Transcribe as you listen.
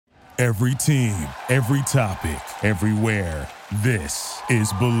Every team, every topic, everywhere. This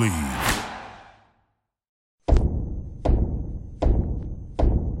is Believe.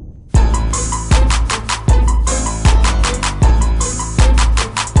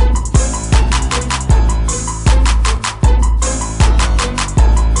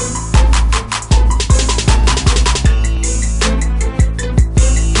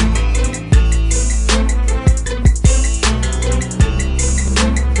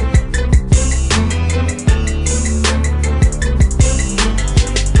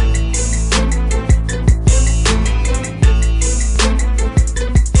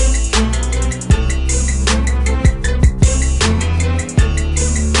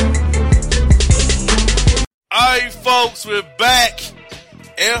 We're back.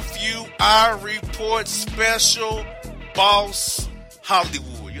 FUI Report Special. Boss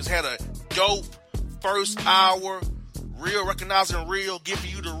Hollywood. You just had a dope first hour. Real, recognizing real,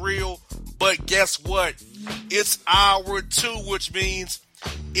 giving you the real. But guess what? It's hour 2, which means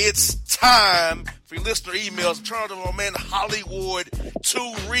it's time for your listener emails. Turn to my man Hollywood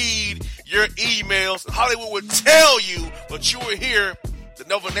to read your emails. Hollywood would tell you what you will hear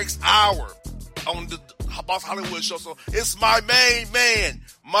the next hour on the Boss Hollywood show. So it's my main man,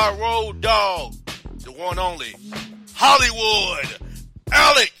 my road dog, the one only, Hollywood,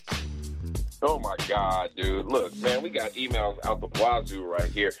 Alec. Oh my God, dude. Look, man, we got emails out the wazoo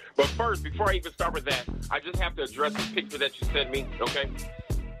right here. But first, before I even start with that, I just have to address the picture that you sent me, okay?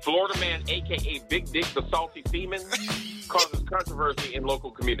 Florida man, a.k.a. Big Dick, the Salty Seaman, causes controversy in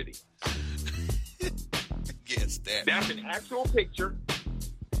local community. Yes, that. That's an actual picture.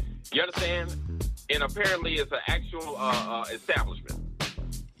 You understand? And apparently it's an actual establishment.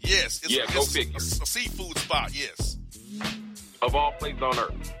 Yes. Go figure. A seafood spot, yes. Of all places on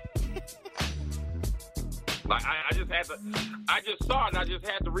earth. Like, I just saw it and I just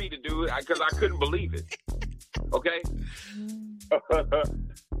had to read it, dude, because I couldn't believe it. Okay?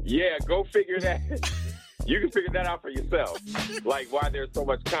 Yeah, go figure that. You can figure that out for yourself. Like, why there's so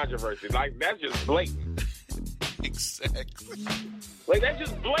much controversy. Like, that's just blatant. Exactly. Like, that's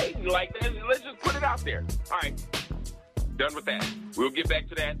just blatant. Like, let's just put it out there. All right. Done with that. We'll get back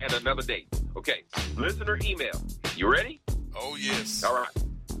to that at another date. Okay. Listener email. You ready? Oh, yes. All right.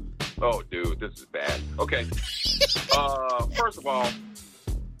 Oh, dude, this is bad. Okay. First of all,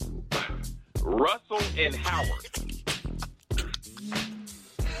 Russell and Howard.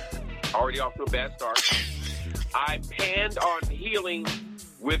 Already off to a bad start. I planned on healing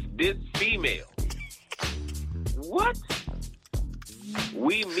with this female. What?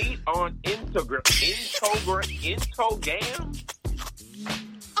 We meet on Instagram.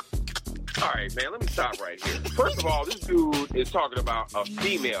 All right, man, let me stop right here. First of all, this dude is talking about a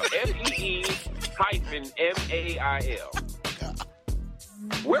female. FEE-MAIL.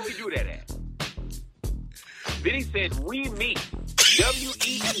 Where we do that at? Then he said, we meet.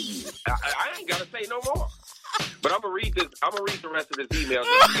 WEE. I ain't got to say no more. But I'm going to read this. I'm going to read the rest of this email.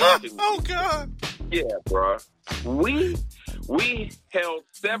 Oh, God. Yeah, bro. We held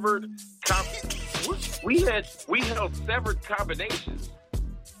severed severed combinations.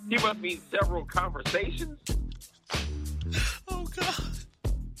 He must mean several conversations. Oh God.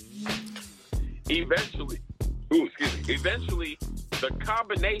 Eventually, the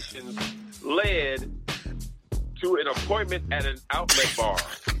combinations led to an appointment at an outlet bar.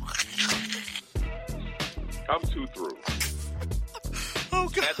 I'm too through. Oh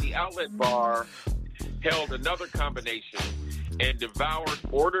God. At the outlet bar, held another combination and devoured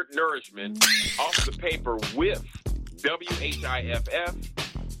ordered nourishment off the paper with WHIFF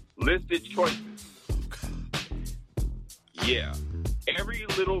listed choices. Yeah. Every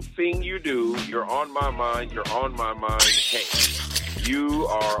little thing you do, you're on my mind, you're on my mind. Hey, you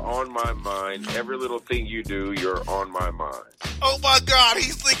are on my mind. Every little thing you do, you're on my mind. Oh my God,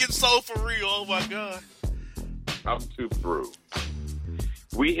 he's thinking so for real. Oh my God. I'm too through.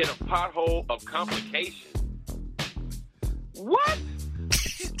 We hit a pothole of complication. What?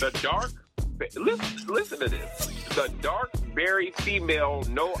 Listen to this. The dark berry female,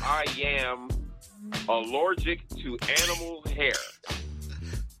 no, I am allergic to animal hair.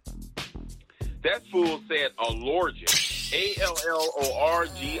 That fool said allergic,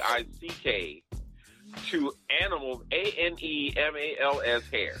 ALLORGICK, to animals, ANEMALS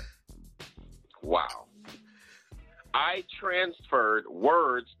hair. Wow. I transferred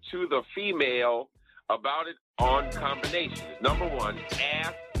words to the female about it on combinations. Number one,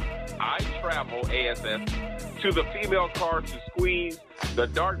 ask, I travel, ASF, to the female car to squeeze the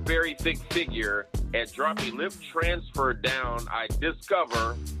dark, very thick figure and drop a lip transfer down. I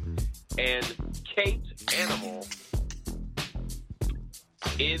discover and Kate Animal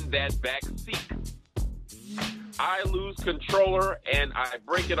in that back seat. I lose controller and I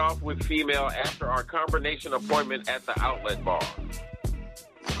break it off with female after our combination appointment at the outlet bar.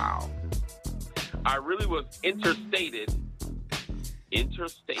 Wow. I really was interstated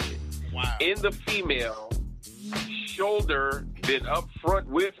Wow. in the female, shoulder been up front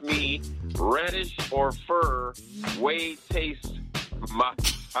with me, reddish or fur, way taste my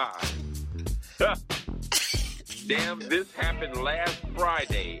eye. Damn, this happened last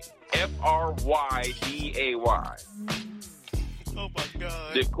Friday. Friday. Oh my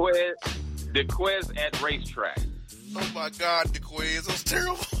God. DeQuez at racetrack. Oh my God, DeQuez. That's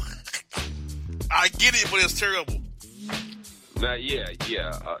terrible. I get it, but it's terrible. Now,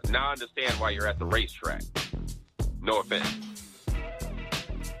 now I understand why you're at the racetrack. No offense.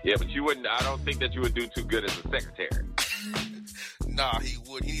 Yeah, but you wouldn't. I don't think that you would do too good as a secretary. Nah, he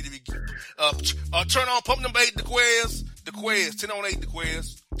would. He need to be. Turn on pump number 8, DeQuez. DeQuez, 10 on 8,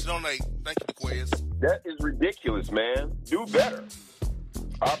 DeQuez. 10 on 8. Thank you, DeQuez. That is ridiculous, man. Do better.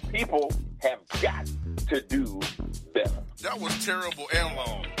 Our people have got to do better. That was terrible and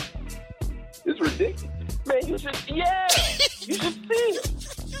long. It's ridiculous. Man, you should see it.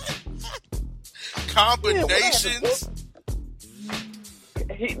 Combinations.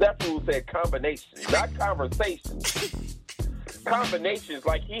 That's who said combinations, not conversations. Combinations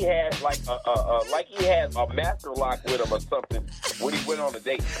like he had a master lock with him or something when he went on a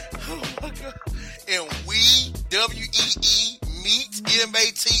date. Oh my God. And we, W-E-E, meet,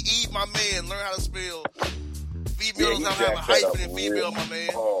 M-A-T-E, my man, learn how to spell. Female does not have a hyphen in female, my man.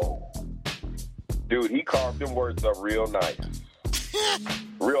 Oh. Dude, he carved them words up real nice.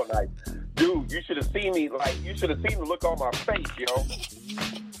 Real nice. Dude, you should have seen me, you should have seen the look on my face, yo.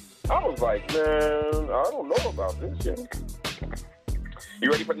 I was like, man, I don't know about this shit. You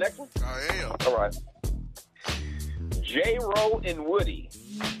ready for the next one? I am. All right. J-Ro and Woody.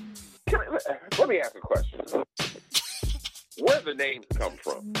 Let me ask a question. Where the names come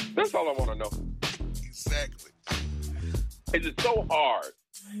from? That's all I want to know. Exactly. Is it so hard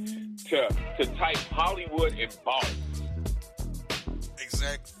to type Hollywood and boss?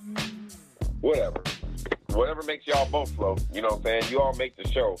 Exactly. Whatever makes y'all both flow. You know what I'm saying? You all make the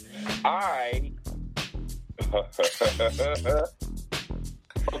show.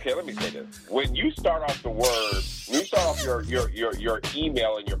 Okay, let me say this. When you start off your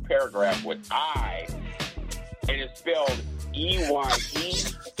email and your paragraph with I, and it's spelled E-Y-E,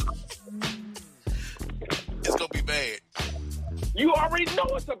 it's going to be bad. You already know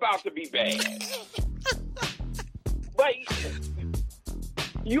it's about to be bad. Like,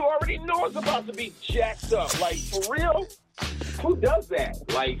 you already know it's about to be jacked up. Like, for real? Who does that?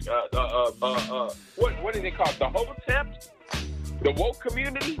 Like, what do they call it? The Hotep? The woke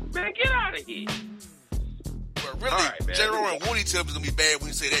community? Man, get out of here. Well, really, right, J-Ro and Woody tells me it's going to be bad when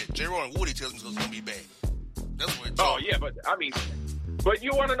you say that. J-Ro and Woody tells me it's going to be bad. That's what it's talking. Yeah, but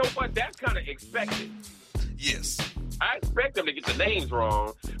you want to know what? That's kind of expected. Yes. I expect them to get the names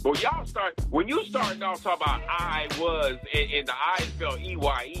wrong, but when you start off talking about I was, and the I spell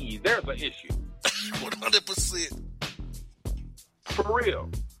E-Y-E, there's an issue. 100%. For real.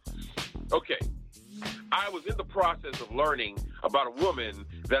 Okay. I was in the process of learning about a woman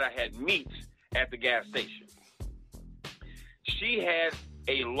that I had met at the gas station. She had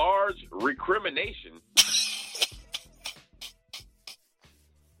a large recrimination.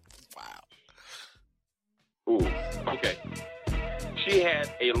 Wow. Ooh, okay. She had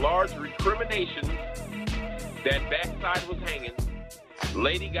a large recrimination. That backside was hanging.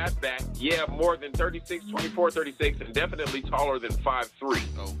 Lady got back. Yeah, more than 36, 24, 36, and definitely taller than 5'3".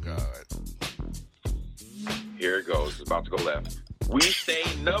 Oh, God. Here it goes. It's about to go left. We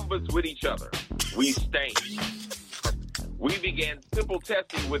stained numbers with each other. We began simple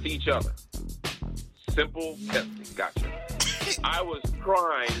testing with each other. Simple testing. Gotcha. I was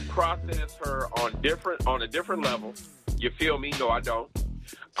trying to process her on a different level. You feel me? No, I don't.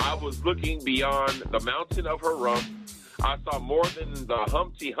 I was looking beyond the mountain of her rump. I saw more than the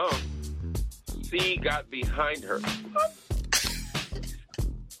Humpty Hump. C got behind her.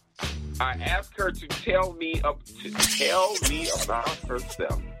 I asked her to tell me about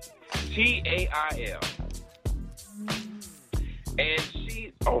herself. TAIL. And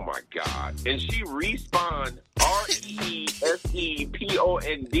she, oh my God. And she respond RESEPOND.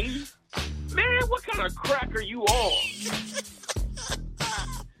 Man, what kind of crack are you on?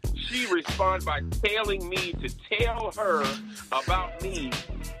 She respond by telling me to tell her about me.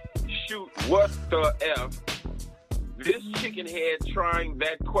 Shoot, what the F? This chicken head trying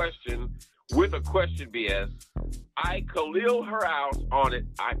that question with a question BS. I Khalil her out on it.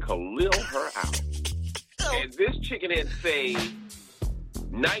 I Khalil her out. And this chicken head say,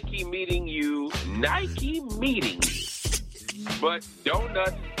 Nike meeting you. But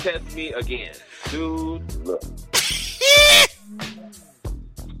donuts test me again. Dude, look.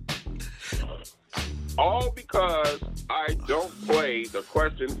 All because I don't play the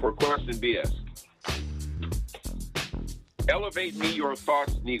question for question BS. Elevate me your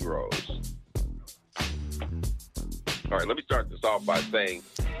thoughts, Negroes. All right, let me start this off by saying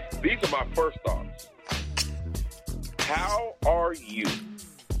these are my first thoughts. How are you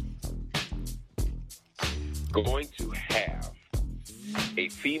going to have a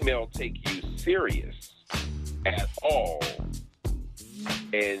female take you serious at all,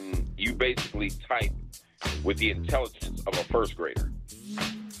 and you basically type with the intelligence of a first grader?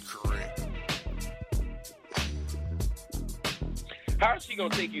 Correct. How is she going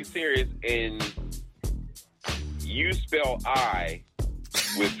to take you serious and you spell I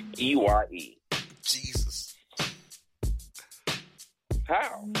with E-Y-E? Jesus.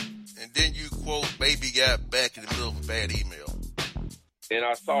 How? And then you quote Baby Got Back in the middle of a bad email. And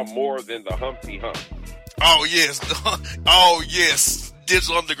I saw more than the Humpty Hump. Oh, yes. Oh, yes.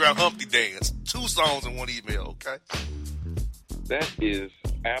 Digital Underground Humpty Dance. 2 songs in one email, okay? That is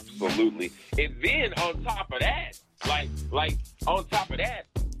absolutely. And then on top of that, like on top of that,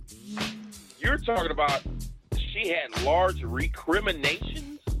 you're talking about she had large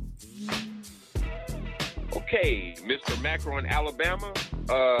recriminations? Okay, Mr. Macro in Alabama,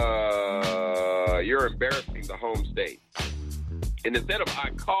 you're embarrassing the home state. And instead of I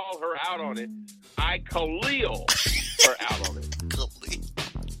call her out on it, I Khalil her out on it.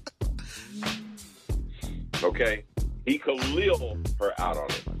 Okay? He Khalil her out on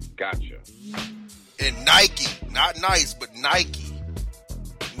it. Gotcha. And Nike, not nice, but Nike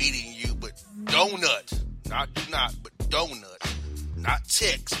meeting you, but donut. Not do not, but donut. Not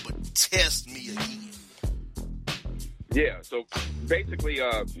text, but test me again. Yeah, so basically,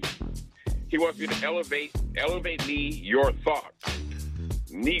 he wants me to elevate me your thoughts.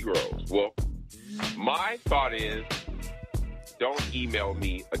 Negroes. Well, my thought is, don't email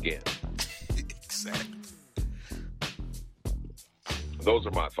me again. Exactly. Those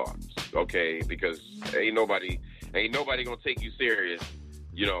are my thoughts, okay? Because ain't nobody gonna take you serious,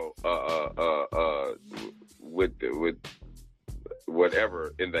 you know, with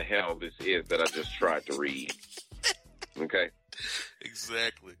whatever in the hell this is that I just tried to read. Okay.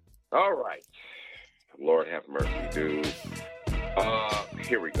 Exactly. All right. Lord have mercy, dude.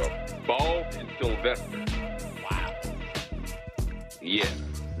 Here we go. Balls and Sylvester. Wow. Yeah.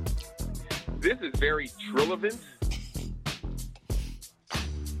 This is very trilevant.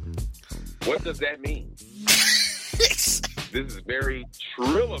 What does that mean? This is very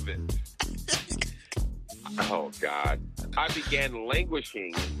trilevant. Oh, God. I began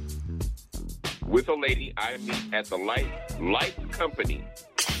languishing with a lady I meet at the light company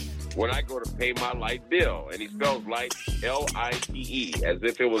when I go to pay my light bill. And he spells light L-I-T-E, as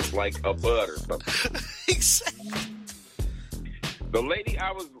if it was like a bud or something. Exactly. The lady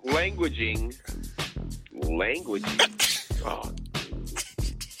I was languishing. Oh.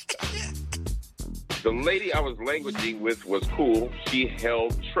 The lady I was languishing with was cool. She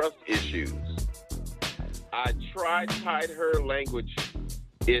held trust issues. I tied her language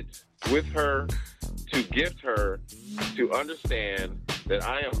it with her to gift her to understand that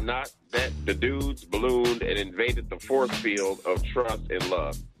I am not that the dudes ballooned and invaded the force field of trust and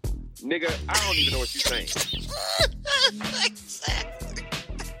love. Nigga, I don't even know what you're saying. Exactly.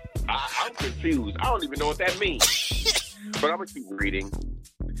 I'm confused. I don't even know what that means. But I'm going to keep reading.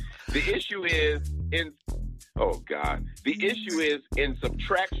 The issue is in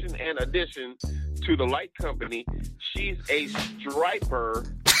subtraction and addition to the light company, she's a striper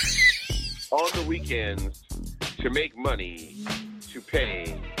on the weekends to make money to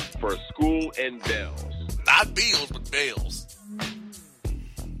pay for school and bells. Not bills, but bells.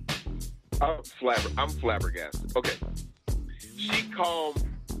 I'm flabbergasted. Okay. She calmed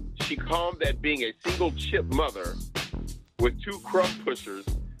that being a single chip mother with 2 crumb pushers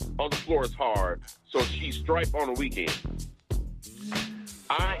on the floor is hard, so she stripe on the weekend.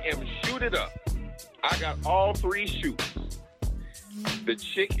 I am shooted up. I got all 3 shoots. The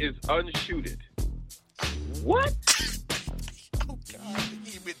chick is unshooted. What? Oh, God.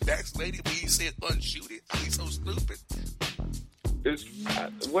 You been vaccinated when you said unshooted? He's so stupid.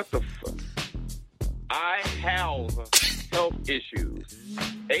 What the fuck? I have health issues.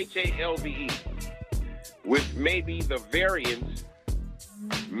 H-A-L-V-E. With maybe the variant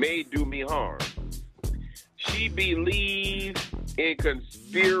may do me harm. She believes in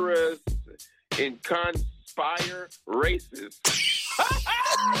conspire racists.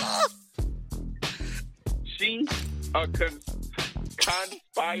 She's a conspire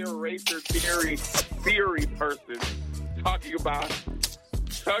fire racer theory person talking about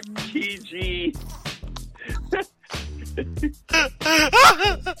Chuck T. G.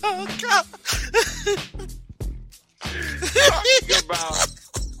 Oh, God. Talking about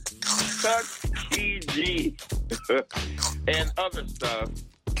Chuck T. G. and other stuff.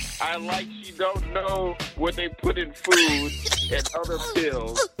 I like she don't know what they put in food and other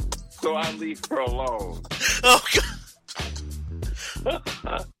pills, so I leave her alone. Oh, God.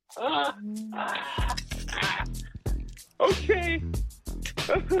 Okay.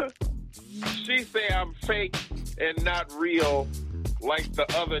 She say I'm fake and not real like the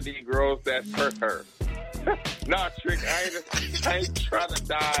other Negroes that hurt her. Nah, Trick, I ain't trying to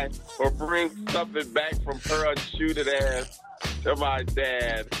die or bring something back from her unshooted ass to my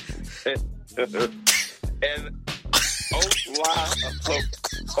dad. And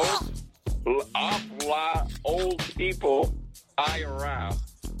old people I around.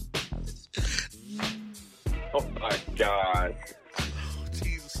 Oh my God.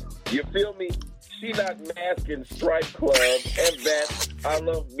 Jesus. You feel me? She not masking Stripe Club and that I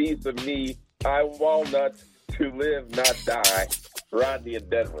love me some me. I walnut to live, not die. Rodney in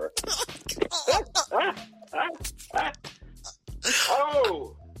Denver.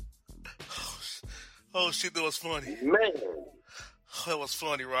 Oh, shit, that was funny. Man. That was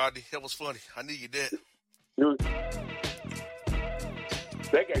funny, Rodney. That was funny. I needed that. Dude,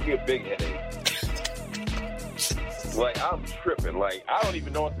 that gave me a big headache. Like, I'm tripping. Like, I don't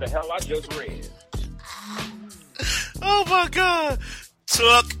even know what the hell I just read. Oh, my God.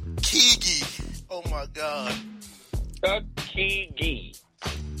 Tuskegee. Oh, my God. Tuskegee.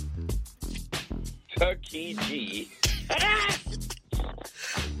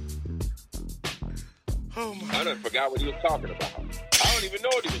 Oh, my I done forgot what he was talking about. I don't even know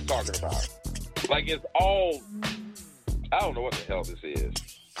what he was talking about. Like, it's all... I don't know what the hell this is.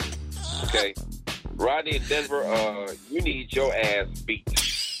 Okay? Rodney in Denver, you need your ass beat.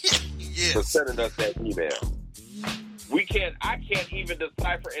 Yes. For sending us that email. I can't even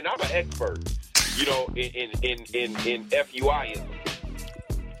decipher, and I'm an expert, you know, in FUIism.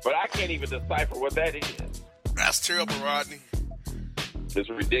 But I can't even decipher what that is. That's terrible, Rodney. It's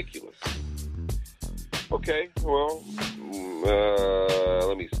ridiculous. Okay, well,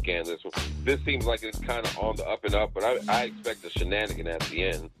 let me scan this one. This seems like it's kind of on the up and up, but I expect a shenanigan at the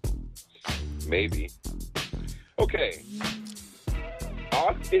end. Maybe. Okay.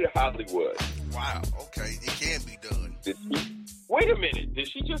 Austin Hollywood. Wow, okay, it can be done. Wait a minute. Did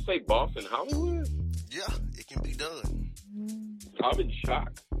she just say Boston Hollywood? Yeah, it can be done. I'm in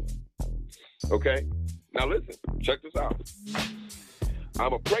shock. Okay. Now listen, check this out.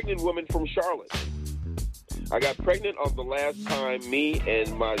 I'm a pregnant woman from Charlotte. I got pregnant on the last time me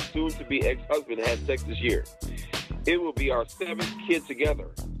and my soon-to-be ex-husband had sex this year. It will be our 7th kid together.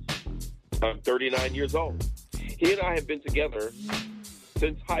 I'm 39 years old. He and I have been together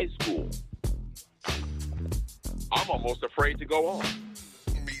since high school. I'm almost afraid to go on.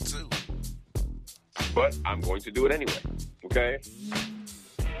 Me too. But I'm going to do it anyway, okay?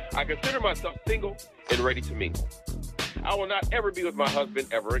 I consider myself single and ready to mingle. I will not ever be with my husband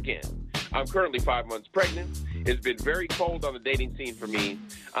ever again. I'm currently 5 months pregnant. It's been very cold on the dating scene for me.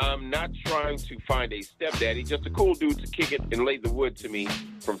 I'm not trying to find a stepdaddy, just a cool dude to kick it and lay the wood to me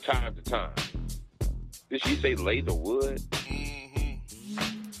from time to time. Did she say lay the wood? Mm-hmm.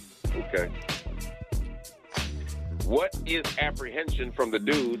 Okay. What is apprehension from the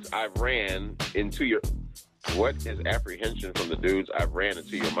dudes I've ran into your... What is apprehension from the dudes I've ran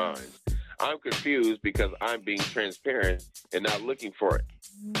into your minds? I'm confused because I'm being transparent and not looking for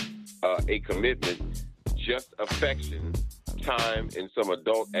a commitment, just affection, time, and some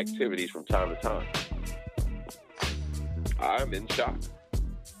adult activities from time to time. I'm in shock.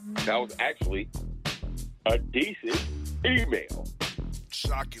 That was actually a decent email.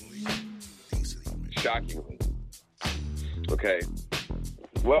 Shockingly. Decent email. Shockingly. Okay.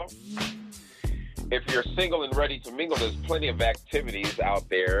 Well, if you're single and ready to mingle, there's plenty of activities out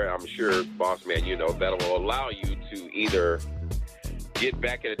there, I'm sure, boss man, you know, that will allow you to either get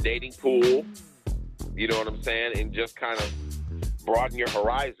back in a dating pool, you know what I'm saying, and just kind of broaden your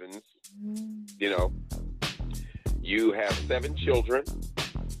horizons. You know, you have 7 children.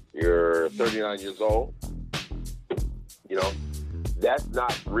 You're 39 years old. You know, that's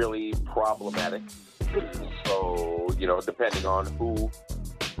not really problematic. So, you know, depending on who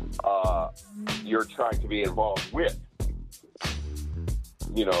you're trying to be involved with.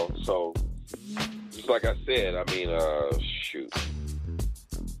 You know, so just like I said, I mean, shoot.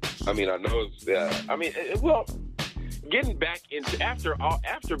 I mean, I know it's, I mean, well, getting back into,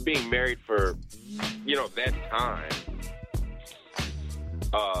 after being married for, you know, that time,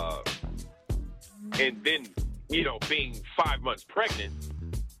 and then, being 5 months pregnant,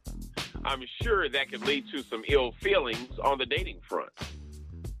 I'm sure that could lead to some ill feelings on the dating front.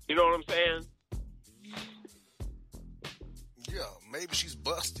 You know what I'm saying? Yeah, maybe she's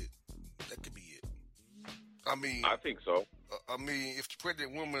busted. That could be it. I mean, I think so. If the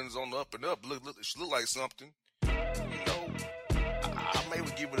pregnant woman's on the up and up, she look like something. I may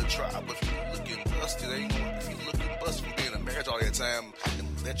would give it a try. But if you're looking busted, if you're looking busted from being in a marriage all that time and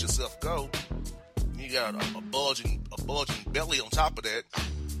let yourself go, you got a bulging belly on top of that.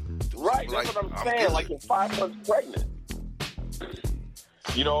 Right, that's what I'm saying. Good. Like you're 5 months pregnant.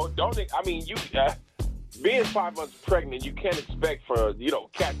 Being 5 months pregnant, you can't expect for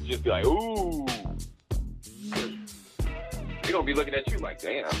cats to just be like, ooh. They're gonna be looking at you like,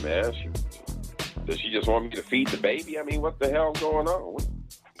 damn, man. Does she just want me to feed the baby? I mean, what the hell's going on?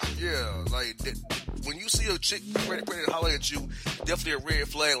 Yeah, like when you see a chick ready to holler at you, definitely a red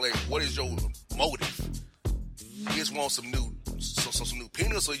flag. Like, what is your motive? You just want some new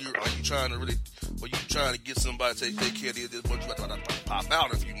penis, or are you trying to get somebody to take care of this? But you got to pop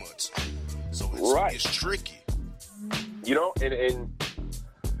out in a few months, so it's tricky. And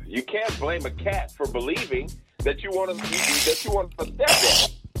you can't blame a cat for believing that you want a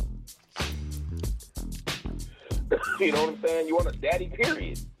stepdad. You know what I'm saying? You want a daddy,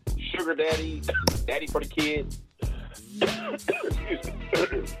 period. Sugar daddy, daddy for the kids. Excuse me.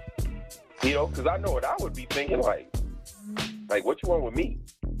 Because I know what I would be thinking, like what you want with me?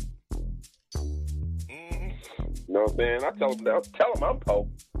 You know what I'm saying? I tell them I'm Poe.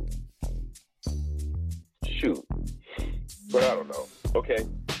 Shoot. But I don't know. Okay.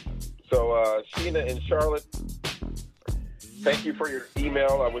 So, Sheena and Charlotte, thank you for your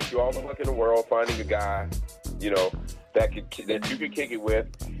email. I wish you all the luck in the world finding a guy, that you could kick it with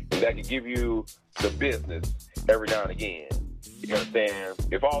and that could give you the business every now and again. You understand?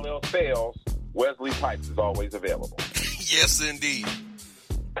 If all else fails, Wesley Pipes is always available. Yes, indeed.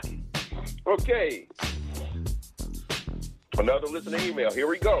 Okay. Another listener email. Here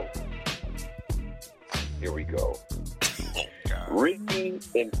we go. Oh, God. Ricky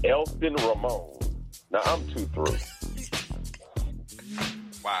and Elston Ramon. Now, I'm too through.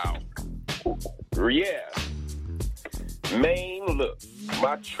 Wow. Yeah. Main look.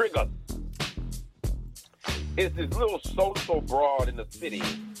 My trigger. It's this little social broad in the city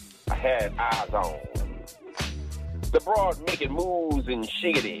I had eyes on. The broad making moves in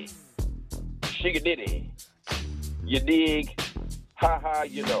shiggity. You dig? Ha,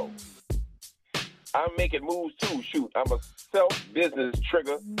 I'm making moves too. Shoot, I'm a self-business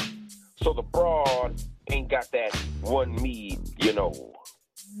trigger. So the broad ain't got that one me,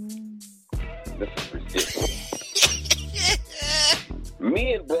 This is ridiculous.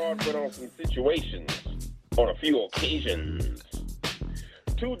 Me and Broad went on some situations on a few occasions.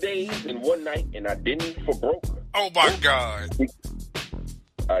 2 days and 1 night, and I didn't for broke. Oh, my God.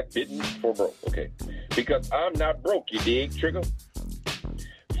 I didn't for broke, okay. Because I'm not broke, you dig, Trigger?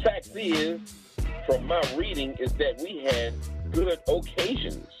 Fact is, from my reading, is that we had good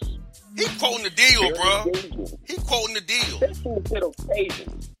occasions. He quoting the deal, Very bro. engaging. He quoting the deal. Especially with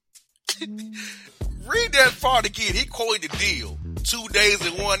occasions. Read that part again. He quoted the deal. 2 days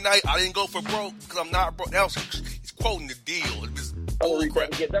and 1 night, I didn't go for broke because I'm not broke. He's quoting the deal. It's bull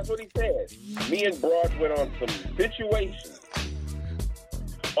crap. That's what he said. Me and Broad went on some situations.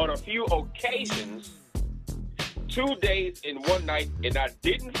 On a few occasions, 2 days and 1 night, and I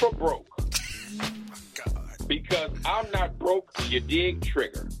didn't for broke. Oh my God. Because I'm not broke, you dig,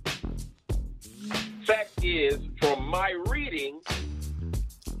 Trigger. Fact is, from my reading,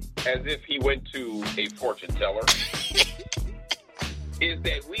 as if he went to a fortune teller, is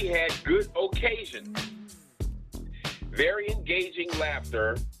that we had good occasions. Very engaging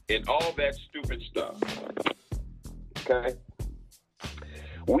laughter and all that stupid stuff. Okay?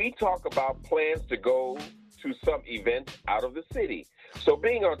 We talk about plans to go to some events out of the city. So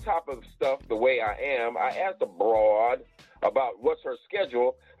being on top of stuff the way I am, I asked Broad about what's her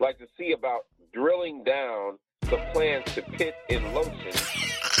schedule, like to see about drilling down some plans to pit in lotion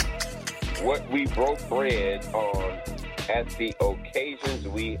what we broke bread on at the occasions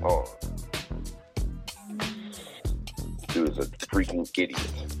we on. Dude's a freaking idiot.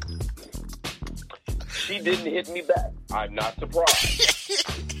 She didn't hit me back. I'm not surprised.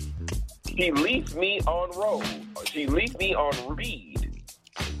 She leafed me on road. She leafed me on read.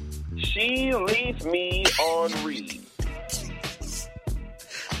 She leafed me on read.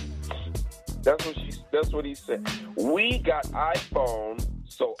 That's what he said. We got iPhone,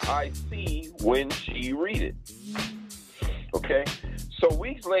 so I see when she read it. Okay? So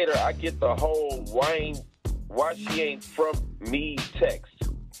weeks later, I get the whole why she ain't from me text.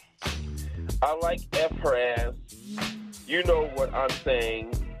 I like F her ass. You know what I'm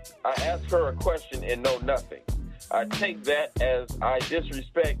saying. I ask her a question and know nothing. I take that as I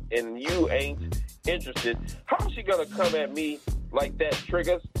disrespect and you ain't interested. How's she gonna come at me like that,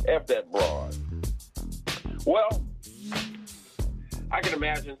 Triggers? F that broad. Well, I can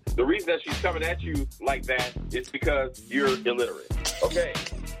imagine the reason that she's coming at you like that is because you're illiterate. Okay.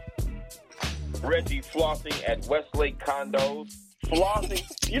 Reggie flossing at Westlake condos. Flossing?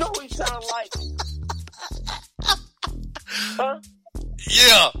 You know what he sound like? Huh?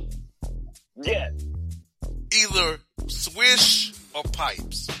 Yeah. Yes. Either swish or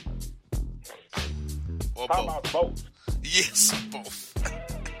pipes. Or How both. about both? Yes, both.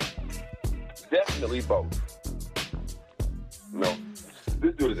 Definitely both. No.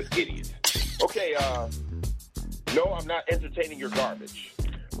 This dude is an idiot. Okay, no, I'm not entertaining your garbage.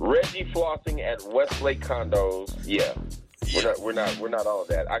 Reggie flossing at Westlake condos. Yeah. We're not all of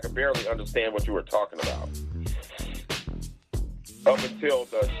that. I can barely understand what you were talking about. Up until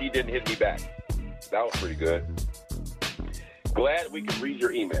she didn't hit me back. That was pretty good. Glad we could read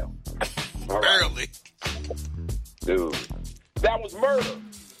your email. All right. Barely. Dude, that was murder.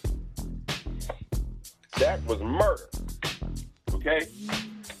 That was murder. Okay?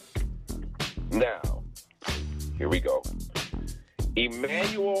 Now, here we go.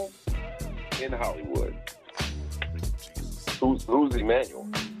 Emmanuel in Hollywood. Who's Emmanuel?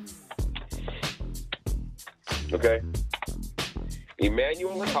 Okay?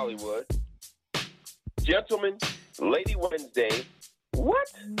 Emmanuel in Hollywood. Gentlemen, Lady Wednesday.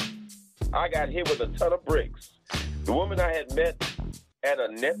 What? I got hit with a ton of bricks. The woman I had met at a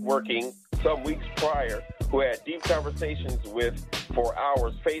networking some weeks prior, who had deep conversations with for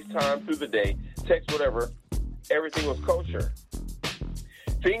hours, FaceTime through the day, text, whatever, everything was kosher.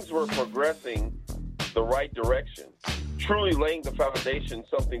 Things were progressing the right direction, truly laying the foundation,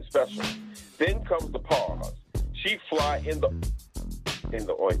 something special. Then comes the pause. She fly in the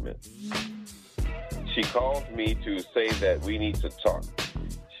ointment. She calls me to say that we need to talk.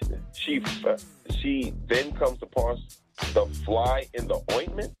 She then comes to pause. The fly in the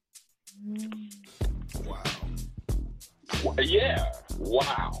ointment? Wow. Yeah.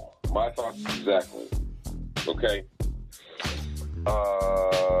 Wow. My thoughts exactly. Okay.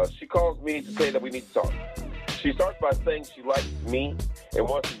 She calls me to say that we need to talk. She starts by saying she likes me and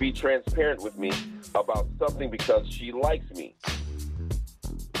wants to be transparent with me about something because she likes me.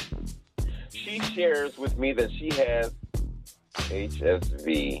 She shares with me that she has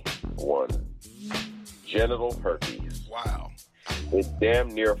HSV-1, genital herpes. Wow. It damn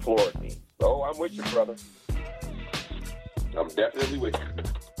near floored me. Oh, I'm with you, brother. I'm definitely with you.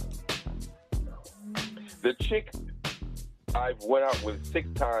 The chick I've went out with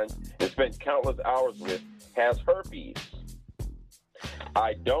 6 times and spent countless hours with has herpes.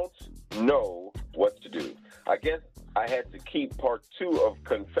 I don't know what to do. I guess I had to keep part 2 of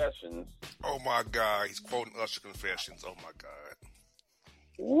Confessions. Oh my God. He's quoting Usher Confessions. Oh my God.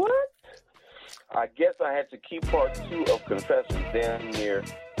 What? I guess I had to keep part 2 of Confessions. Damn near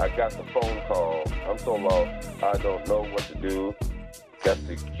I got the phone call. I'm so lost. I don't know what to do. Got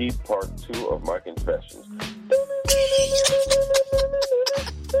to keep part 2 of my Confessions.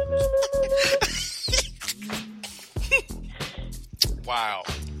 Wow.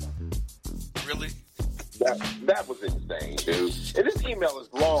 Really? That was insane, dude. And this email is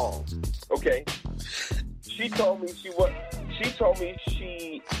long. Okay. She told me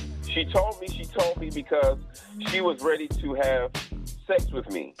because she was ready to have sex with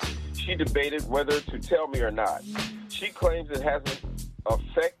me. She debated whether to tell me or not. She claims it hasn't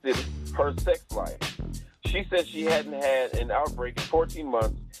affected her sex life. She said she hadn't had an outbreak in 14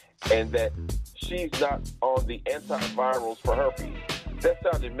 months and that she's not on the antivirals for herpes. That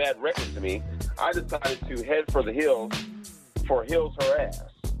sounded mad reckless to me. I decided to head for the hills her ass.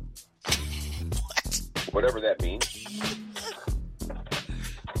 What? Whatever that means.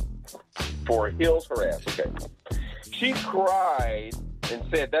 For hills her ass. Okay. She cried and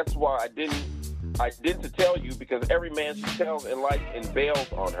said that's why I didn't to tell you because every man she tells in life and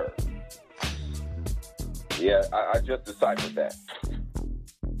bails on her. Yeah, I just deciphered that.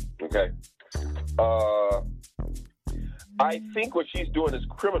 Okay. I think what she's doing is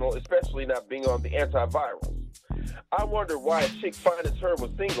criminal, especially not being on the antivirals. I wonder why a chick fine as her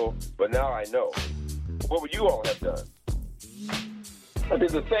was single, but now I know. What would you all have done? I did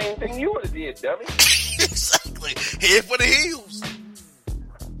the same thing you would have did, dummy. Exactly. Head for the heels.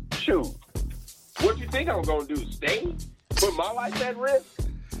 Shoot. What you think I'm going to do, stay? Put my life at risk?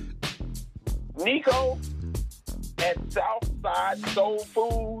 Nico at Southside Soul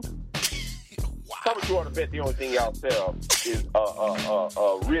Food? Wow. How much you want to bet the only thing y'all sell is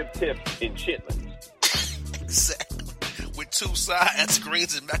rib tips and chitlins? Exactly. With 2 sides,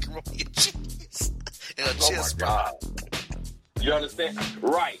 greens and macaroni and cheese. And a chest God. You understand?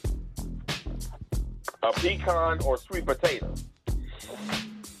 Right. A pecan or sweet potato.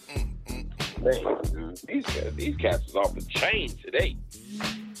 Man, dude, these cats is off the chain today.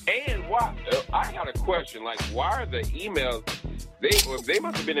 And why? I got a question. Like, why are the emails? They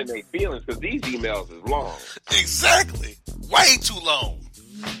must have been in their feelings because these emails is long. Exactly. Way too long.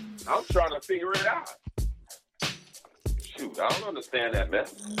 I'm trying to figure it out. Shoot, I don't understand that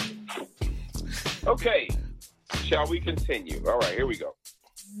mess. Okay, shall we continue? All right, here we go.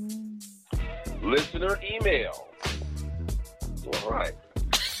 Listener email. All right.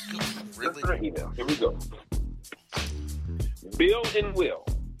 Really? Listener email. Here we go. Bill and Will.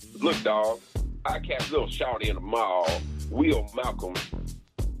 Look, dog, I catch little shawty in the mall. Will Malcolm.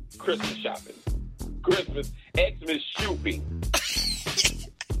 Christmas shopping. Xmas shopping.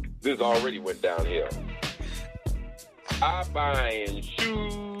 This already went downhill. I buying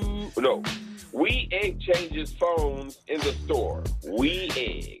shoes. No. We Egg changes phones in the store. We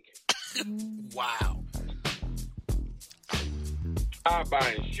Egg. Wow. I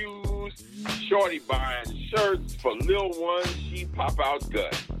buying shoes. Shorty buying shirts for little ones. She pop out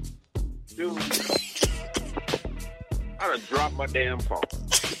gut. Dude, I done dropped my damn phone.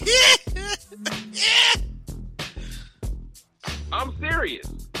 I'm serious.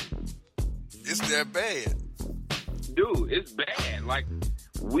 It's that bad. Dude, it's bad. Like,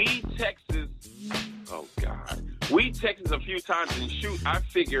 we texted, oh God. We texted a few times and shoot, I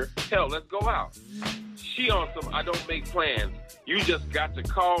figure, hell, let's go out. She on some, I don't make plans. You just got to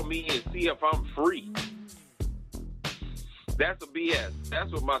call me and see if I'm free. That's a BS.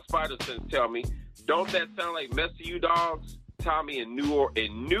 That's what my spider sense tell me. Don't that sound like mess to you dogs? Tommy in New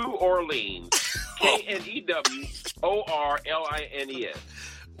Orleans. KNEWORLINES.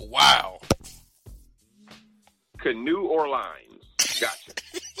 Wow. Canoe or lines. Gotcha.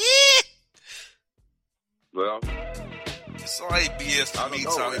 Well, it's all right, BS to me,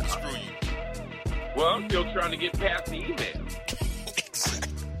 Tommy. Screw you. Well, I'm still trying to get past the email.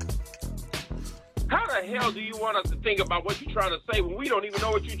 How the hell do you want us to think about what you're trying to say when we don't even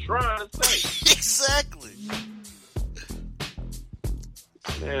know what you're trying to say? Exactly.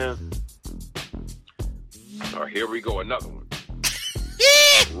 Man. Oh, here we go, another one.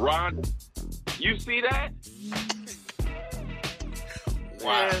 Ron, you see that?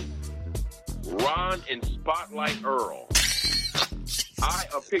 Wow. Man. Ron and Spotlight Earl. I,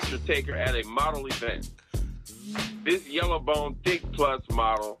 a picture taker at a model event. This yellow bone thick plus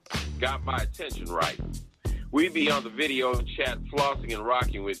model got my attention right. We be on the video chat flossing and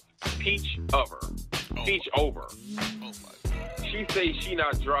rocking with Peach Over. Peach Over. Oh my God. She say she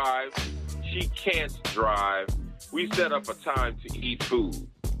not drive. She can't drive. We set up a time to eat food.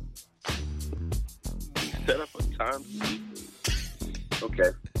 We set up a time to eat food.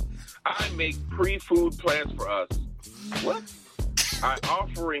 Okay. I make pre-food plans for us. What? I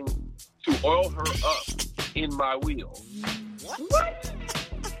offering to oil her up in my wheel. What?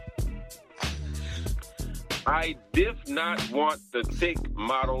 I did not want the thick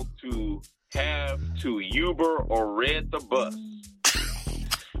model to have to Uber or rent the bus.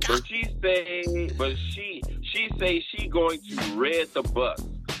 But she say she going to rent the bus.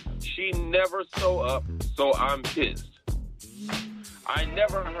 She never sew up, so I'm pissed. I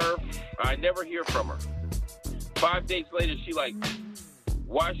never hear from her. 5 days later, she like,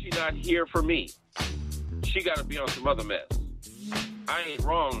 why she not here for me? She got to be on some other mess. I ain't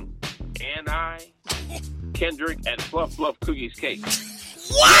wrong, and I, Kendrick at Fluff Fluff Cookies Cake.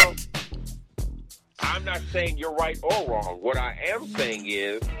 What? Well, I'm not saying you're right or wrong. What I am saying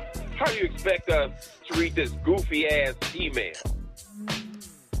is, how do you expect us to read this goofy ass email?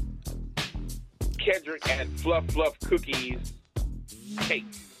 Kendrick at Fluff Fluff Cookies Cake.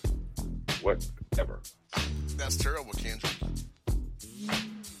 Whatever. That's terrible, Kendrick.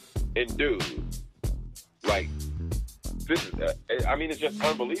 And dude, like, this is, it's just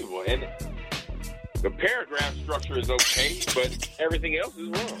unbelievable. And the paragraph structure is okay, but everything else is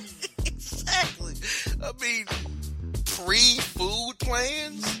wrong. Exactly. I mean, pre-food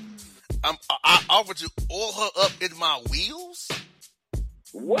plans? I offered to oil her up in my wheels?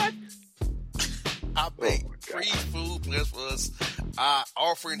 What? I make pre-food plans for us. I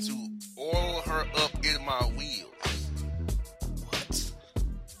offering to oil her up in my wheels. What?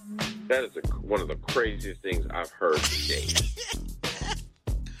 That is one of the craziest things I've heard today.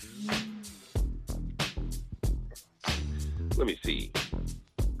 Let me see.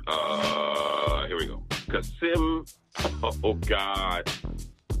 Here we go. Kasim. Oh, God.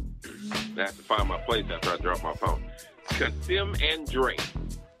 I have to find my place after I drop my phone. Kasim and Drake.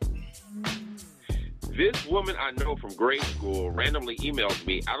 This woman I know from grade school randomly emails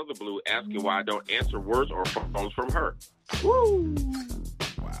me out of the blue asking why I don't answer words or phones from her. Woo!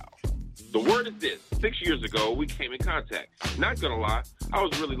 Wow. The word is this. 6 years ago, we came in contact. Not gonna lie, I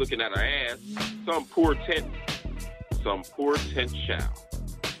was really looking at her ass. Some poor tent child.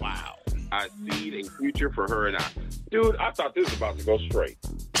 Wow. I see a future for her and I. Dude, I thought this was about to go straight.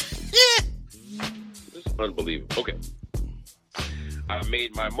 This is unbelievable. Okay. I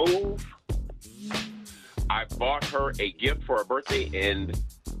made my move. I bought her a gift for her birthday and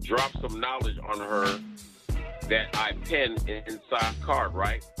dropped some knowledge on her that I penned inside the card,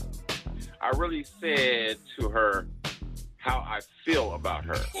 right? I really said to her how I feel about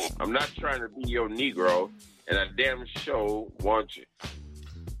her. I'm not trying to be your Negro, and I damn sure want you.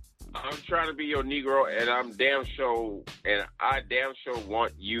 I'm trying to be your Negro, and I damn sure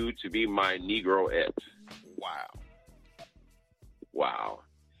want you to be my Negroette. Wow.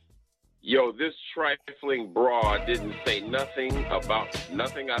 Yo, this trifling broad didn't say nothing about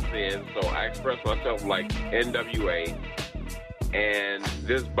nothing I said, so I expressed myself like NWA, and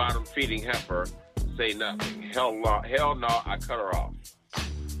this bottom-feeding heifer say nothing. Hell no, I cut her off.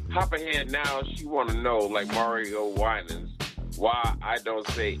 Hop ahead now, she want to know, like Mario Winans, why I don't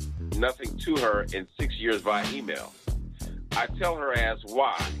say nothing to her in 6 years via email. I tell her ass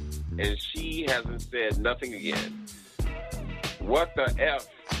why, and she hasn't said nothing again. What the F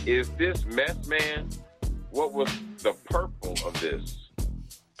is this mess, man? What was the purple of this?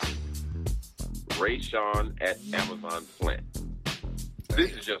 Ray Sean at Amazon Flint.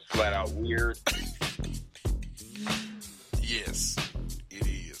 This is just flat out weird. Yes, it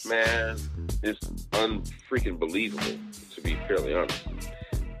is. Man, it's unfreaking believable, to be fairly honest.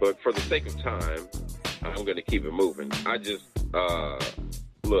 But for the sake of time, I'm going to keep it moving. I just,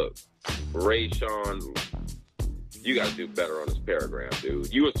 look, Ray Sean, you got to do better on this paragraph,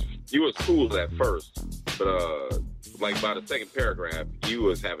 dude. You was cool at first, but like by the second paragraph, you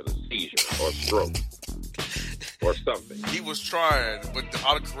was having a seizure or stroke or something. He was trying, but the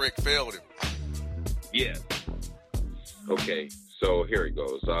autocorrect failed him. Yeah. Okay, so here it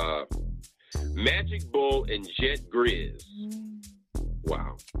goes. Magic Bull and Jet Grizz.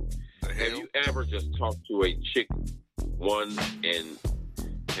 Wow. Have you ever just talked to a chick one and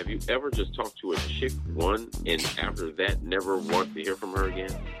after that never want to hear from her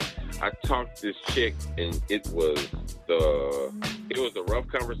again? I talked to this chick and it was a rough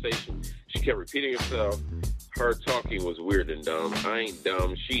conversation. She kept repeating herself. Her talking was weird and dumb. I ain't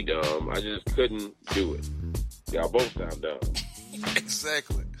dumb, she dumb. I just couldn't do it. Y'all both sound dumb.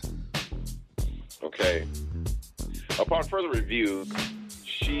 Exactly. Okay. Upon further review,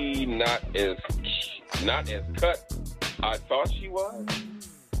 she not as cut I thought she was.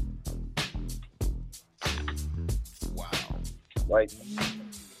 Wow. Like,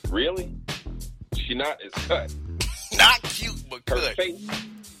 really? She not as cut. Not cute, but Her cut. face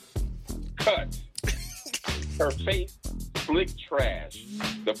cut. Her face slick trash.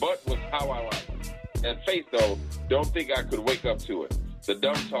 The butt was how I like it. And face though, don't think I could wake up to it. The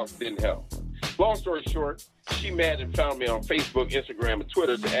dumb talk didn't help. Long story short, she mad and found me on Facebook, Instagram, and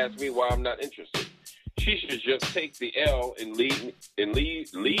Twitter to ask me why I'm not interested. She should just take the L and leave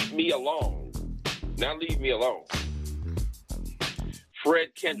me alone. Now leave me alone.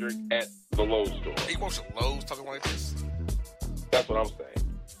 Fred Kendrick at the Lowe's store. He works at Lowe's talking like this? That's what I'm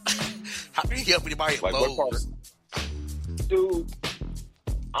saying. How can he help anybody at Like Lowe's? what part? Dude,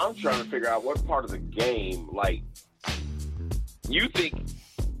 I'm trying to figure out what part of the game, like, you think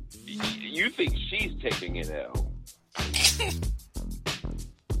she's taking an L.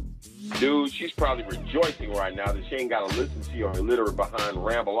 Dude, she's probably rejoicing right now that she ain't got to listen to your illiterate behind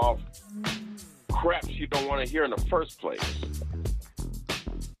ramble off crap she don't want to hear in the first place.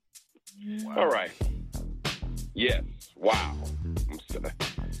 Wow. All right. Yes. Wow. I'm sorry.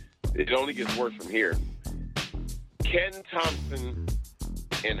 It only gets worse from here. Ken Thompson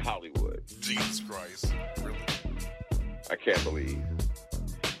in Hollywood. Jesus Christ. Really? I can't believe.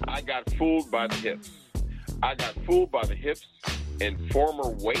 I got fooled by the hips. I got fooled by the hips and former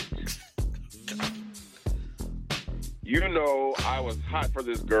weight. You know, I was hot for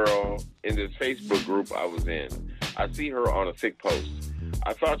this girl in this Facebook group I was in. I see her on a sick post.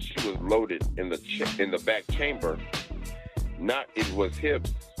 I thought she was loaded in the back chamber. Not it was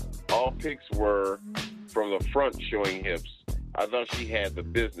hips. All pics were from the front showing hips. I thought she had the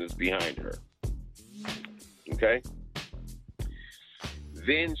business behind her. Okay?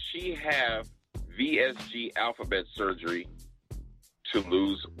 Then she have VSG alphabet surgery to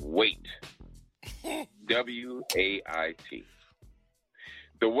lose weight. WAIT.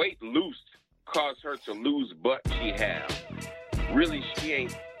 The weight loosed caused her to lose butt she have. Really, she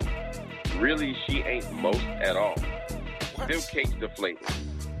ain't most at all. What? Them cakes deflated.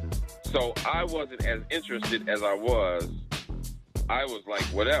 So I wasn't as interested as I was. I was like,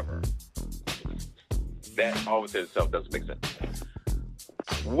 whatever. That all within itself doesn't make sense.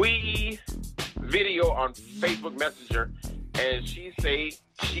 We video on Facebook Messenger, and she say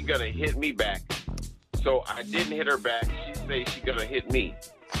she gonna hit me back. So I didn't hit her back. She say she gonna hit me.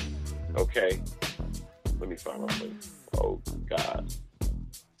 Okay. Let me find my place. Oh, God.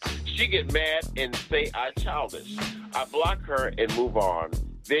 She get mad and say I childish. I block her and move on.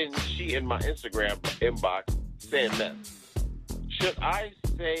 Then she in my Instagram inbox saying that. Should I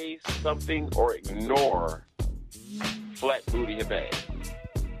say something or ignore flat booty hip ass?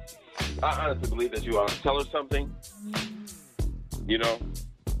 I honestly believe that you ought to tell her something. You know,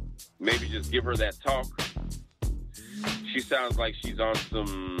 maybe just give her that talk. She sounds like she's on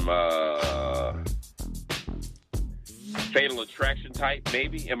some Fatal Attraction type,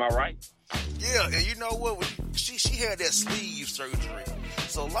 maybe. Am I right? Yeah, and you know what? She had that sleeve surgery.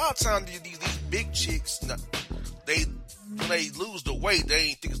 So a lot of times these big chicks, when they lose the weight, they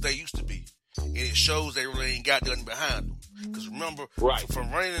ain't think as they used to be. And it shows they really ain't got nothing behind them. Because remember, right,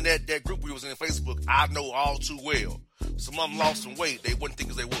 from running in that group we was in Facebook, I know all too well. Some of them lost some weight. They wouldn't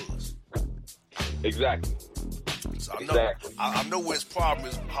think as they was. Exactly. So I know where his problem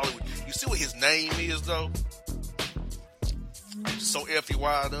is, Hollywood. You see what his name is, though? So effing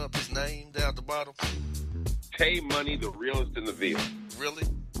wired up, his name down at the bottom. Tay Money, the realest in the Ville. Really?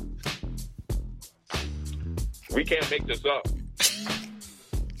 We can't make this up.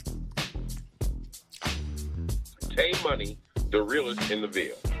 Tay Money, the realest in the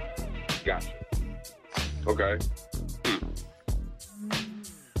Ville. Gotcha. Okay.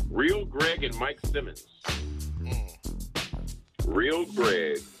 Real Greg and Mike Simmons. Real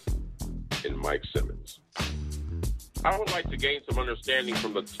Greg and Mike Simmons. I would like to gain some understanding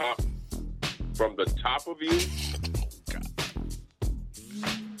from the top of you. Oh, God.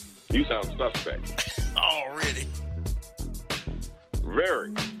 You sound suspect. Already.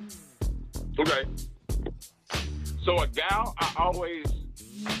 Very. Okay. So a gal I always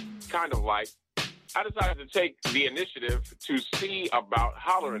kind of like, I decided to take the initiative to see about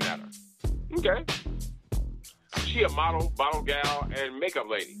hollering at her. Okay. She a model, bottle gal, and makeup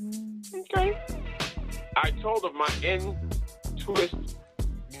lady. Okay. I told her my twist.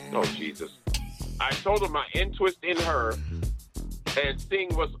 Oh, Jesus. I told her my twist in her and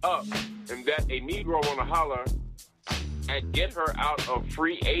seeing what's up and that a Negro want to holler and get her out of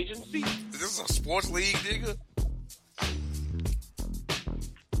free agency. Is this a sports league, nigga?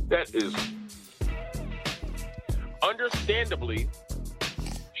 That is... Understandably,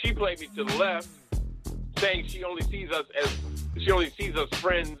 she played me to the left, saying she only sees us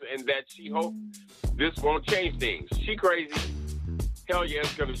friends and that she hopes this won't change things. She crazy. Hell yeah,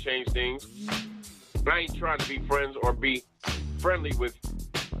 it's gonna change things. I ain't trying to be friends or be friendly with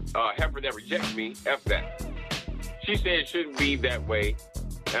heifer that rejects me. F that. She said it shouldn't be that way,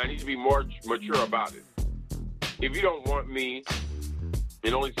 and I need to be more mature about it. If you don't want me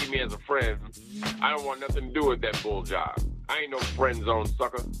and only see me as a friend, I don't want nothing to do with that bull job. I ain't no friend zone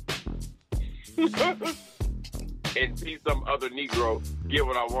sucker. And see some other Negro get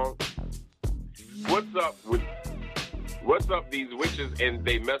what I want. What's up these witches and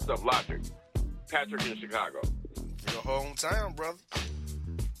they messed up logic? Patrick in Chicago. Your hometown, brother.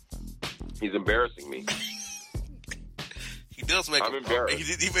 He's embarrassing me. He does make I'm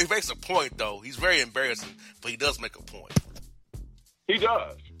embarrassed. He makes a point, though. He's very embarrassing, but he does make a point. He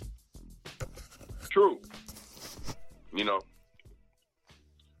does. True. You know,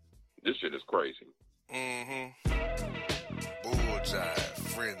 this shit is crazy. Mm-hmm. Bullseye,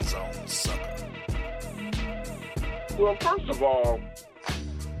 friend zone sucker. Well, first of all,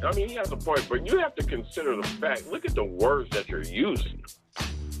 I mean, he has a point, but you have to consider the fact, look at the words that you're using.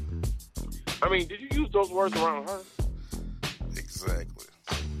 I mean, did you use those words around her? Exactly.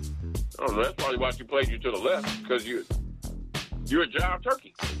 I don't know. That's probably why she played you to the left, because you're a jive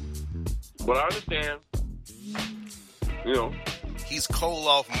turkey. But I understand. You know. He's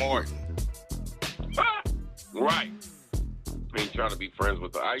Koloff Martin. Ah! Right. Ain't trying to be friends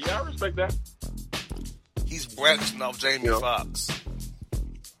with her. Yeah, I respect that. He's branching off Jamie Foxx.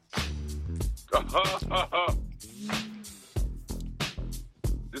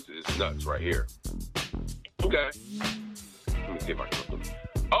 This is nuts right here. Okay. Let me see if I can look them.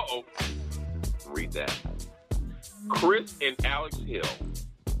 Uh-oh. Read that. Chris and Alex Hill.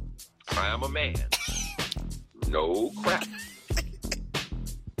 I am a man. No crap.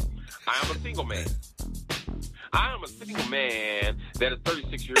 I am a single man. I am a single man that is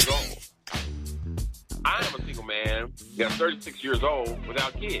 36 years old. I am a single man that's 36 years old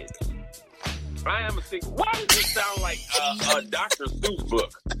without kids. I am a single. Why does this sound like a Dr. Seuss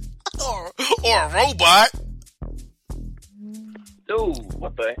book? Or a robot. Dude,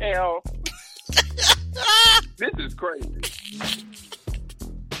 what the hell? This is crazy.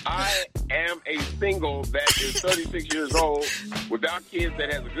 I am a single that is 36 years old without kids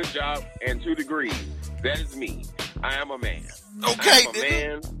that has a good job and 2 degrees. That is me. I am a man. Okay, I am a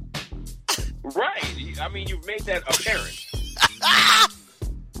man. Right. I mean, you've made that apparent.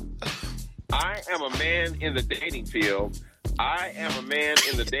 I am a man in the dating field. I am a man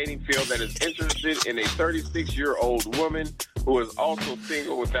in the dating field that is interested in a 36-year-old woman who is also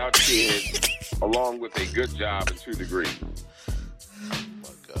single without kids, along with a good job and 2 degrees. Oh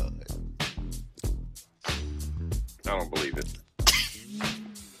my God. I don't believe it.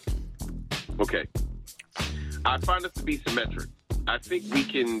 Okay. I find us to be symmetric. I think we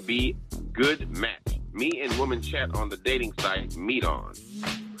can be good match. Me and women chat on the dating site Meet On.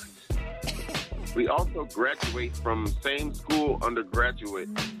 We also graduate from same school undergraduate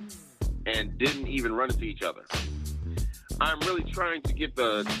and didn't even run into each other. I'm really trying to get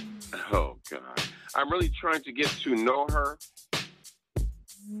I'm really trying to get to know her.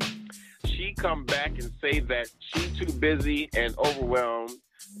 She come back and say that she's too busy and overwhelmed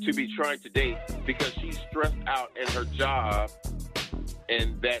to be trying to date because she's stressed out in her job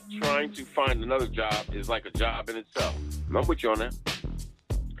and that trying to find another job is like a job in itself. I'm with you on that.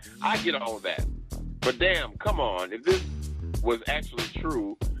 I get all of that. But damn, come on. If this was actually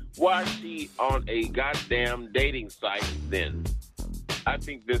true, why is she on a goddamn dating site then? I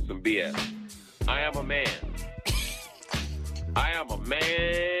think this is some BS. I am a man. I am a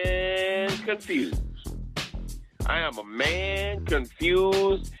man confused. I am a man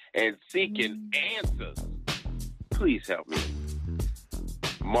confused and seeking answers. Please help me.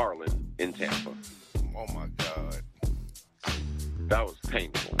 Marlon in Tampa. Oh my God. That was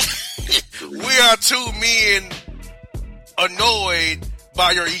painful. We are 2 men annoyed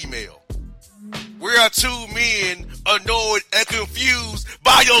by your email. We are 2 men annoyed and confused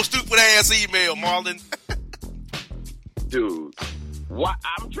by your stupid ass email, Marlon. Dude, what?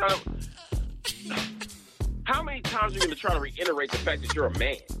 I'm trying to. How many times are you going to try to reiterate the fact that you're a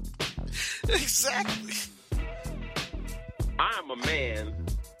man? Exactly. I'm a man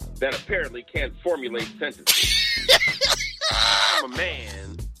that apparently can't formulate sentences. I'm a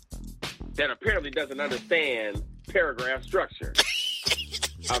man that apparently doesn't understand paragraph structure.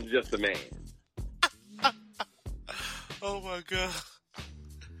 I'm just a man. Oh my God.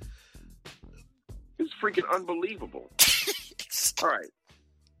 It's freaking unbelievable. All right.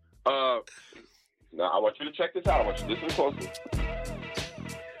 Now I want you to check this out. I want you to listen closely.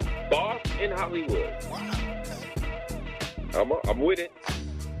 Boss in Hollywood. I'm with it.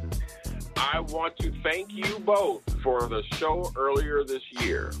 I want to thank you both for the show earlier this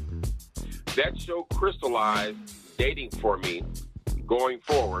year. That show crystallized dating for me going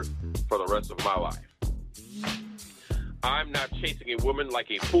forward for the rest of my life. I'm not chasing a woman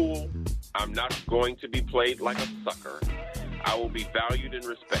like a fool. I'm not going to be played like a sucker. I will be valued and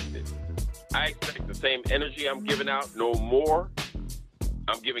respected. I expect the same energy I'm giving out, no more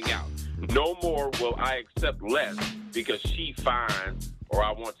I'm giving out. No more will I accept less because she finds or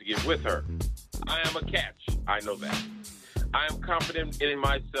I want to get with her. I am a catch. I know that. I am confident in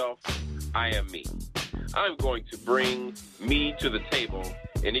myself. I am me. I'm going to bring me to the table,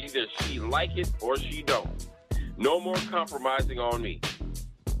 and either she like it or she don't. No more compromising on me.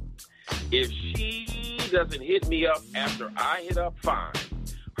 If she doesn't hit me up after I hit up, fine.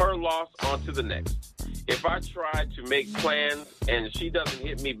 Her loss, on to the next. If I try to make plans and she doesn't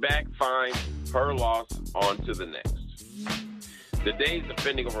hit me back, fine. Her loss, on to the next. The days of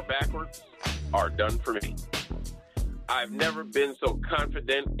bending over backwards are done for me. I've never been so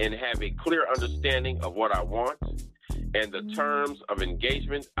confident and have a clear understanding of what I want and the terms of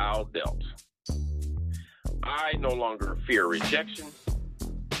engagement I'll dealt. I no longer fear rejection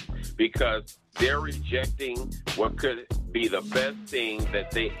because they're rejecting what could be the best thing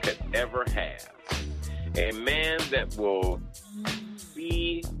that they could ever have. A man that will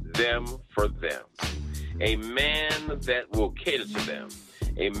see them for them. A man that will cater to them.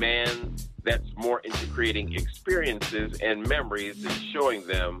 A man that's more into creating experiences and memories than showing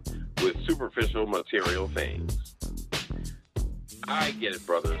them with superficial material things. I get it,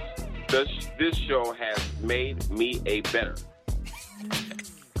 brothers. This show has made me a better.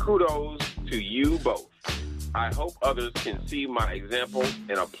 Kudos to you both. I hope others can see my example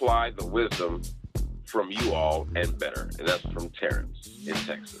and apply the wisdom from you all and better. And that's from Terrence in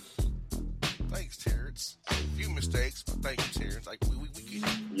Texas. Thanks, Terrence. You mistakes. But thank you, Terrence. Like we get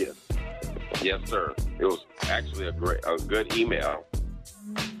it. Yes, sir. It was actually a good email,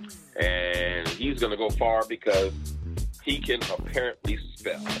 and he's going to go far because he can apparently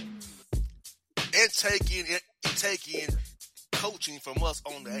spell and take in coaching from us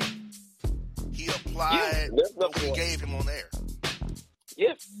on the air. He applied what we gave him on air.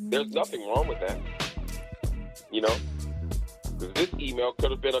 Yes, there's nothing wrong with that. You know, this email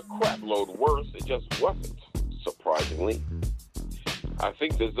could have been a crap load worse. It just wasn't, surprisingly. I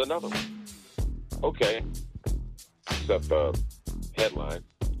think there's another one. Okay. Except the headline.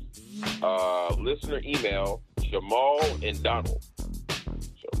 Listener email, Jamal and Donald.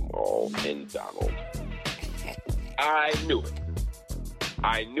 I knew it.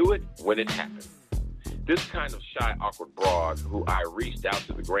 I knew it when it happened. This kind of shy, awkward broad who I reached out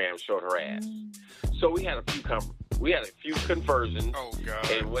to the gram showed her ass. So we had a few conversions. Oh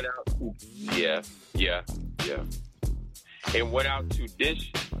God! And went out. Yeah. And went out to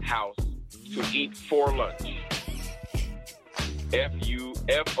Dish House to eat for lunch.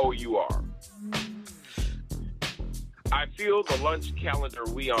 F-O-U-R. I feel the lunch calendar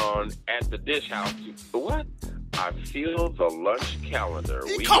we on at the Dish House. What? I feel the lunch calendar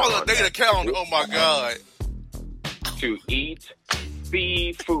He we called on a data calendar. Oh my God! To eat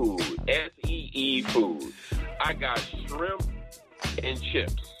seafood. S-E-E food. I got shrimp and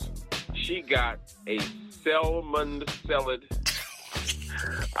chips. She got a salmon salad.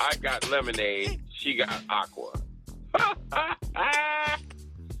 I got lemonade. She got aqua.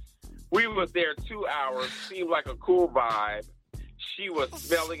 We were there 2 hours. Seemed like a cool vibe. She was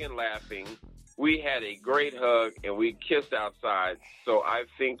smelling and laughing. We had a great hug and we kissed outside. So I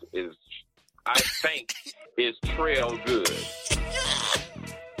think is trail good.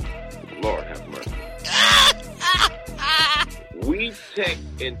 Lord have mercy. We text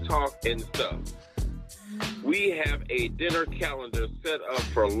and talk and stuff. We have a dinner calendar set up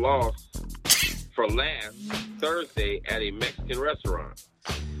for last Thursday at a Mexican restaurant.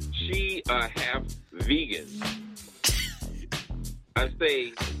 She half vegan. I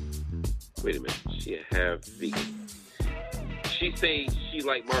say, wait a minute, she half vegan. She say she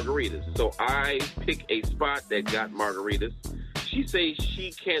like margaritas, so I pick a spot that got margaritas. She say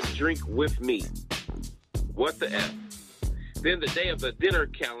she can't drink with me. What the F? Then the day of the dinner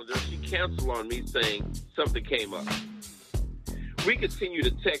calendar, she canceled on me saying something came up. We continue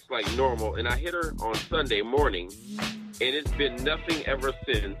to text like normal, and I hit her on Sunday morning, and it's been nothing ever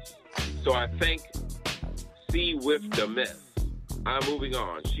since. So I think see with the mess. I'm moving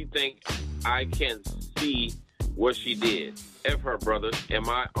on. She think I can't see what she did. F her, brother. Am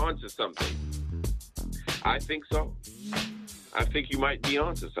I onto something? I think so. I think you might be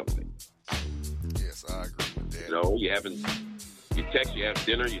onto something. Yes, I agree with that. You know, you text, you have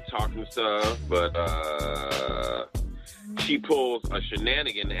dinner, you talking stuff, but she pulls a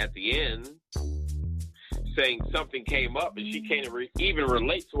shenanigan at the end saying something came up and she can't even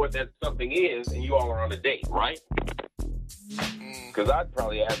relate to what that something is, and you all are on a date, right? Because I'd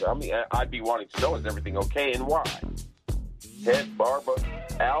probably ask her, I'd be wanting to know, is everything okay and why? Head barber,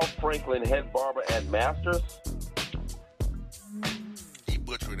 Al Franklin, head barber at Masters. He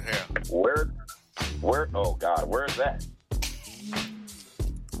butchered hair. Where, oh God, where's that?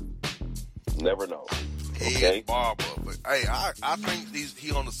 Never know. Okay. Head barber. But hey, I think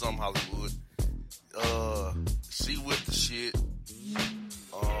he onto something, Hollywood. She with the shit.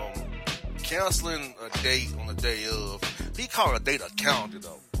 Canceling a date on the day of. He called a date a calendar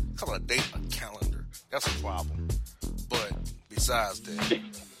though. He called a date a calendar. That's a problem. But besides that,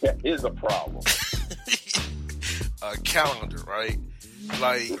 that is a problem. A calendar, right?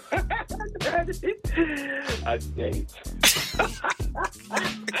 Like a date.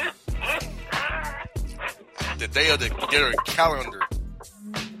 The day of the dinner calendar.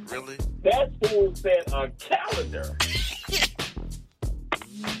 Really? That fool said a calendar.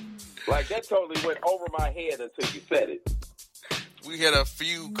 Like, that totally went over my head until you said it. We had a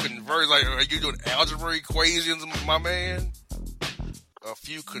few conversions. Like, are you doing algebra equations, my man? A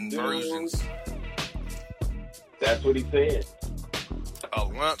few conversions. Dude, that's what he said. A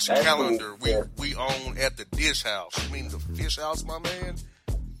lunch calendar we own at the Dish House. You mean the Fish House, my man?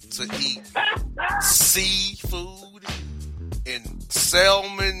 To eat seafood and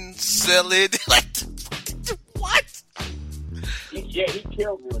salmon salad. Like, what? Yeah, he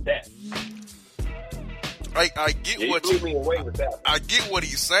killed me with that. I get what he blew me away with that. I get what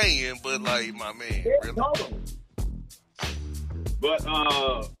he's saying, but like, my man, yeah, really? Totally. But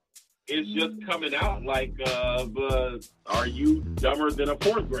it's just coming out like, are you dumber than a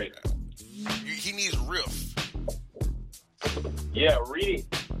fourth grader? He needs riff. Yeah,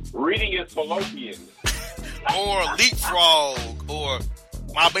 reading is fallopian. or Leapfrog, or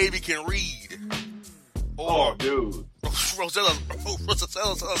My Baby Can Read, or dude. Rosetta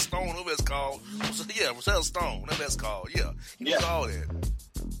Stone, whatever it's called. Yeah, Rosetta Stone, whatever it's called. Yeah, use all that.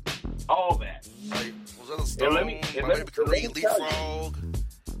 All that. Like Rosetta Stone, My Baby Can Read, Leapfrog,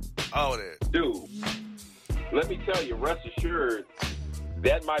 all that. Dude, let me tell you, rest assured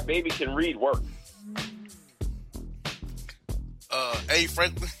that My Baby Can Read works. Hey,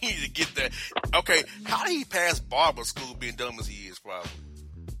 Frank, we need to get that. Okay, how did he pass barber school being dumb as he is, probably?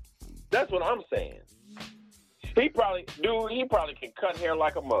 That's what I'm saying. He probably can cut hair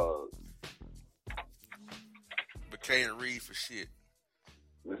like a mug. But can't read for shit.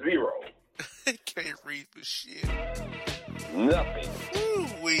 Zero. Can't read for shit. Nothing.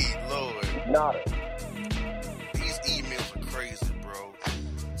 Ooh-wee, Lord. Nada. These emails are crazy, bro.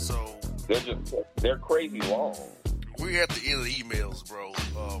 So They're crazy long. We're at the end of the emails, bro.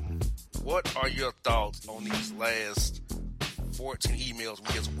 What are your thoughts on these last 14 emails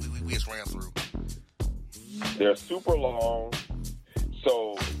we just ran through? They're super long.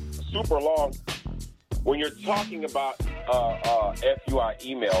 So, super long. When you're talking about FUI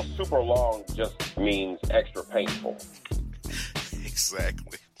email, super long just means extra painful.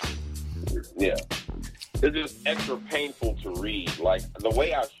 Exactly. Yeah. It's just extra painful to read. Like, the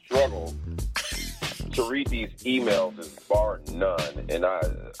way I struggle to read these emails is bar none. And I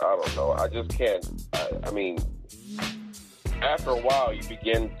don't know. I just can't. I mean, after a while, you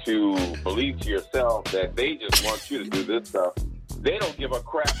begin to believe to yourself that they just want you to do this stuff. They don't give a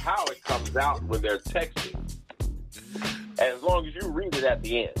crap how it comes out when they're texting, as long as you read it at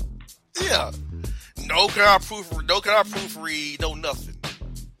the end. Yeah. No can I proofread, no nothing.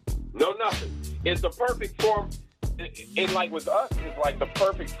 No nothing. It's the perfect form. It like with us, it's like the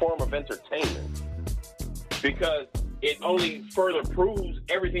perfect form of entertainment, because it only further proves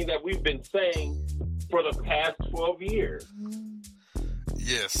everything that we've been saying for the past 12 years.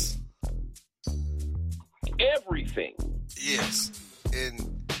 Yes. Everything. Yes.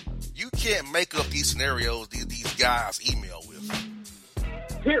 And you can't make up these scenarios these guys email with.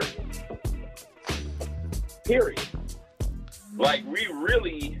 Period. Like, we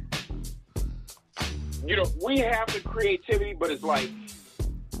really, we have the creativity, but it's like,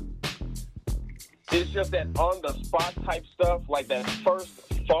 it's just that on-the-spot type stuff, like that first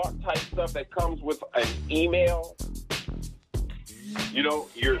thought type stuff that comes with an email.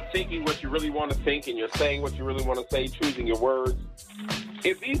 You're thinking what you really want to think, and you're saying what you really want to say, choosing your words.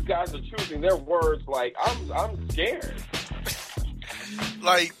 If these guys are choosing their words, like, I'm scared.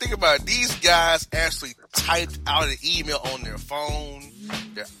 Like, think about it. These guys actually typed out an email on their phone,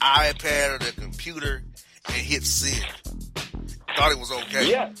 their iPad, or their computer, and hit send. Thought it was okay.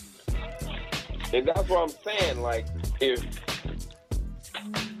 Yeah. And that's what I'm saying. Like, if,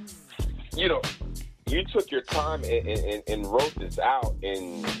 you took your time and wrote this out,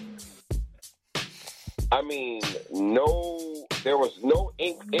 and I mean, there was no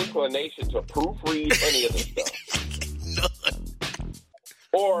inclination to proofread any of this stuff. None.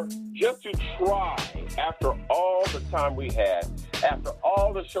 Or just to try, after all the time we had, after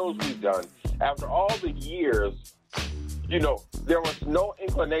all the shows we've done, after all the years, there was no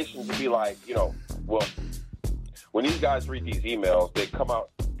inclination to be like, well, when these guys read these emails, they come out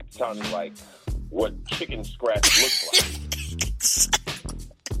sounding like what chicken scratch looks like.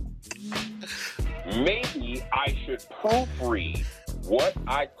 Maybe I should proofread what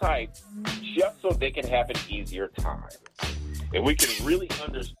I type just so they can have an easier time. And we can really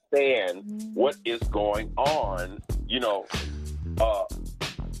understand what is going on,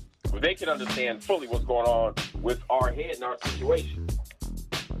 they can understand fully what's going on with our head and our situation.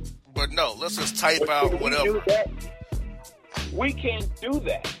 But no, let's just type out whatever. We can't do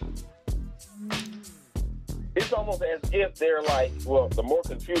that. It's almost as if they're like, well, the more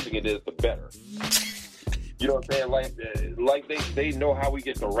confusing it is, the better. You know what I'm saying? Like they know how we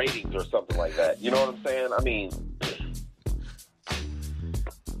get the ratings or something like that. You know what I'm saying? I mean,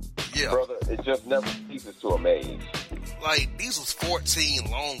 yeah, brother, it just never ceases to amaze. Like, these was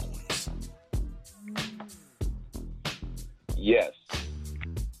 14 long ones. Yes.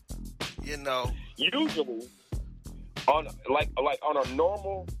 Usually, on a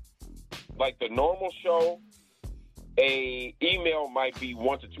normal, like the normal show, a email might be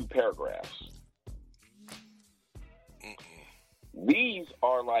 1 to 2 paragraphs. These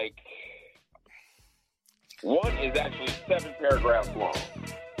are like, one is actually 7 paragraphs long.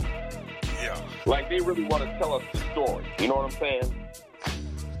 Yeah. Like, they really want to tell us the story. You know what I'm saying?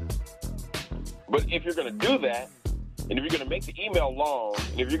 But if you're going to do that, and if you're going to make the email long,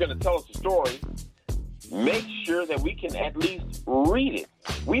 and if you're going to tell us the story, make sure that we can at least read it.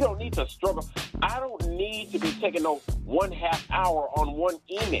 We don't need to struggle. I don't need to be taking no 1/2 hour on one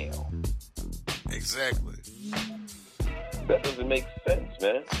email. Exactly. That doesn't make sense,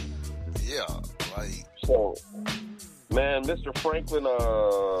 man. Yeah, like. So, man, Mr. Franklin,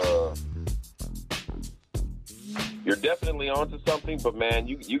 you're definitely onto something, but man,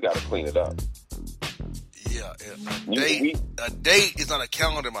 you got to clean it up. Yeah, a date is not a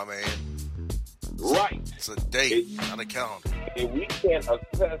calendar, my man. Right. It's a date, not a calendar. If we can't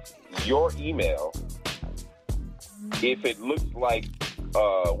assess your email, if it looks like,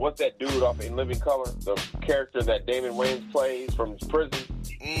 what's that dude off In Living Color? The character that Damon Wayans plays from prison?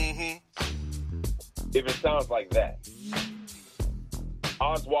 Mm-hmm. If it sounds like that.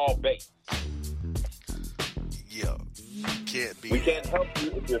 Oswald Bates. Yeah, can't be. We can't help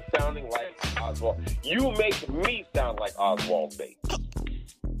you if you're sounding like Oswald. You make me sound like Oswald Bates.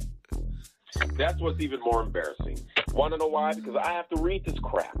 That's what's even more embarrassing. Want to know why? Because I have to read this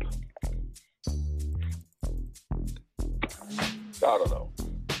crap. I don't know.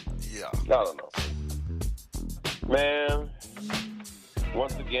 Yeah. I don't know. Man,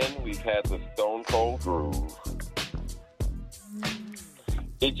 once again, we've had the Stone Cold Groove.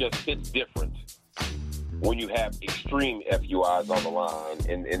 It just hits different when you have extreme FUIs on the line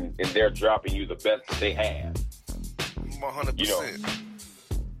and they're dropping you the best that they have. 100%. You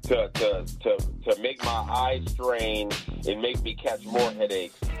know, to make my eyes strain and make me catch more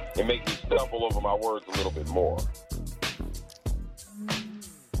headaches and make me stumble over my words a little bit more.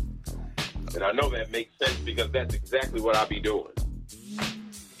 And I know that makes sense because that's exactly what I be doing.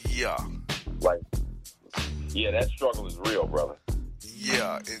 Yeah. Like, yeah, that struggle is real, brother.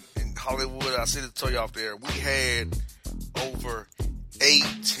 Yeah, in Hollywood, I said to tell you off there, we had over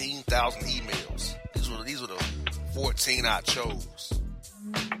 18,000 emails. These were the 14 I chose.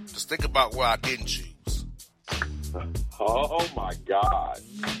 Just think about where I didn't choose. Oh my God!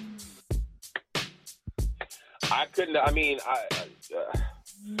 I couldn't. I mean,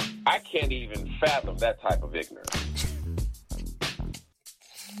 I can't even fathom that type of ignorance.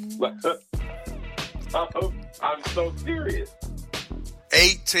 I'm so serious.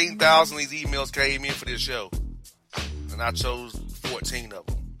 18,000 of these emails came in for this show, and I chose 14 of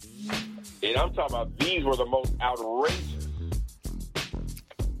them. And I'm talking about these were the most outrageous.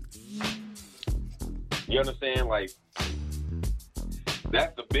 You understand? Like,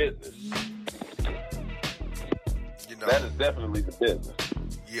 that's the business. You know, that is definitely the business.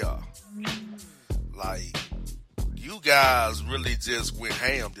 Yeah. Like, you guys really just went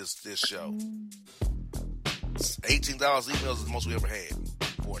ham this show. 18,000 emails is the most we ever had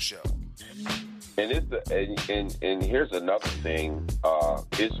for a show. And and here's another thing.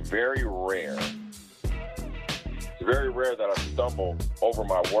 It's very rare. It's very rare that I stumble over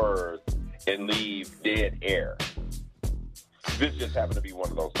my words and leave dead air. This just happened to be one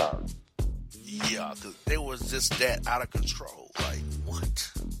of those times. Yeah, because it was just that out of control. Like,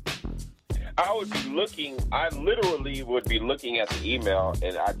 what? I literally would be looking at the email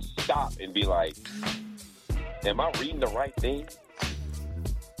and I'd stop and be like, am I reading the right thing?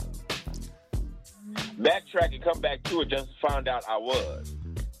 Backtrack and come back to it just to find out I was.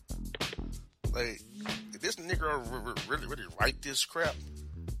 Like, did this nigga really write this crap?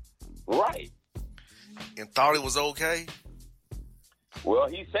 Right. And thought it was okay? Well,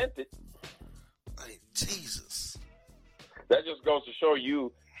 he sent it. Like, Jesus. That just goes to show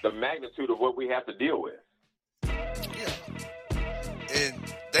you the magnitude of what we have to deal with. Yeah. And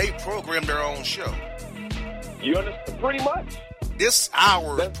they programmed their own show. You understand? Pretty much. This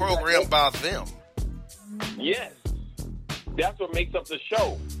hour is programmed by them. Yes. That's what makes up the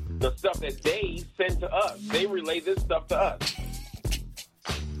show. The stuff that they send to us. They relay this stuff to us.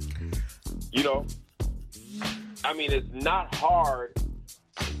 You know? I mean, it's not hard.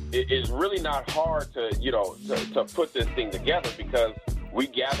 It is really not hard to, to put this thing together because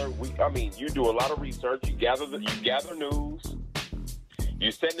you do a lot of research. You gather news.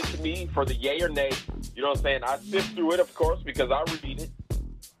 You send it to me for the yay or nay. You know what I'm saying? I sift through it, of course, because I read it.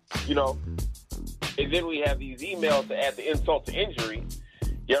 You know? And then we have these emails to add the insult to injury.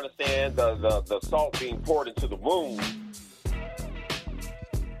 You understand? The salt being poured into the wound.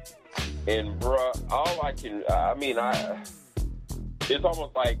 And, bruh, it's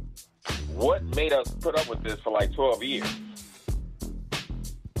almost like, what made us put up with this for like 12 years?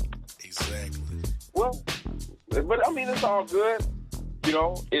 Exactly. Well, but I mean, it's all good. You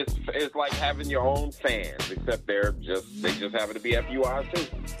know, it's like having your own fans, except they just happen to be FUIs too.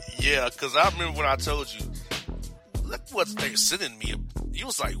 Yeah, because I remember when I told you, look what they're sending me. You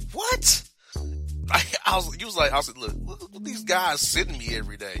was like, what? I said, look what these guys sending me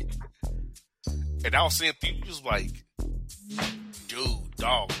every day. And I was saying, you was like, dude,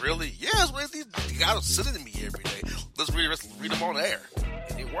 dog, really? Yes, well, these guys are sending to me every day. Let's read them on air.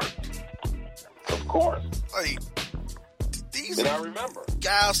 And it worked. Of course. Like, these and I remember.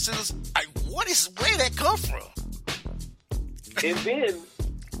 guys send us, like, where did that come from? And then,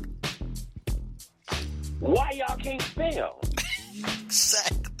 why y'all can't spell?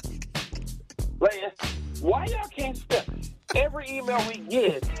 Exactly. Like, why y'all can't spell? Every email we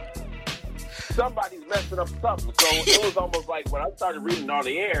get, somebody's messing up something. So it was almost like when I started reading on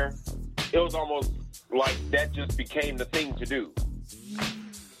the air, it was almost like that just became the thing to do.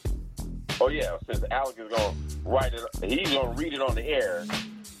 Oh yeah, since Alec is gonna write it, he's gonna read it on the air.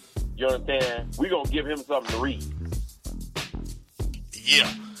 You understand? We're gonna give him something to read.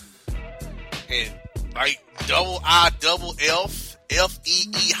 Yeah. And like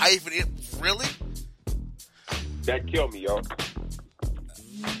FEE hyphen it, really? That killed me, yo.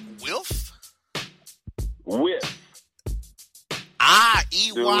 Wilf? With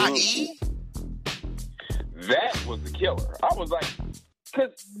IEYE? That was the killer. I was like,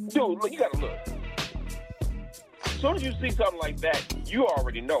 because, dude, look, you gotta look. As soon as you see something like that, you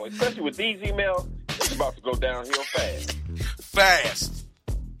already know. Especially with these emails, it's about to go downhill fast. Fast.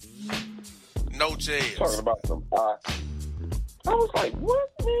 No chance. Talking about some I was like, what,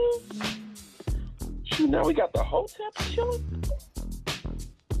 man? Shoot, now we got the Hotep chilling?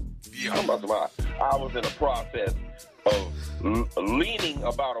 Yeah. I'm about some I was in a process of leaning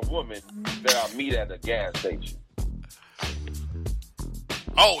about a woman that I meet at a gas station.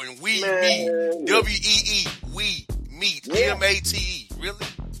 Oh, and we Man. meet. WEE. We meet. Yeah. MATE. Really?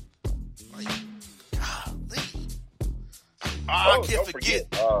 Like, golly. I can't don't forget.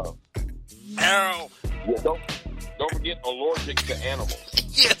 Yeah, Arrow. don't forget allergic to animals.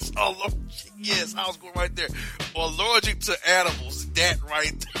 Yes, allergic. Yes, I was going right there. Allergic to animals. That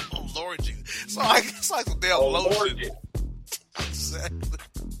right there. Allergic. It's like some damn lotion. Allergic. Exactly.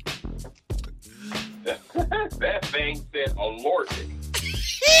 That thing said allergic.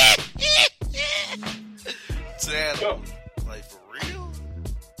 To animals. Like, for real?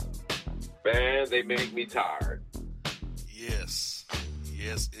 Man, they make me tired. Yes.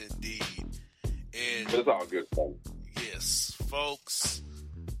 Yes, indeed. And But it's all good, folks. yes, folks,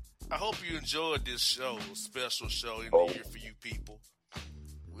 I hope you enjoyed this show, special show in Oh. the year for you people.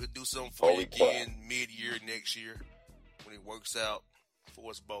 We'll do something for you Holy again mid-year next year when it works out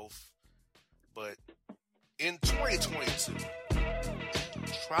for us both. But in 2022,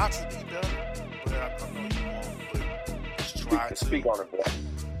 try to be better, but I know you won't, but just try to. Speak on it, bro.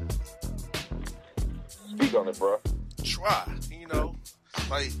 Speak on it, bro. Try, you know,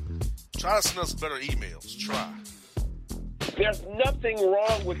 like, try to send us better emails. Try. There's nothing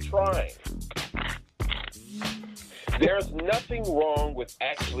wrong with trying. There's nothing wrong with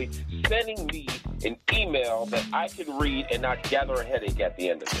actually sending me an email that I can read and not gather a headache at the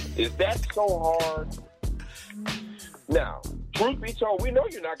end of it. Is that so hard? Now, truth be told, we know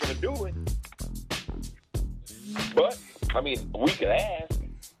you're not going to do it. But, I mean, we could ask.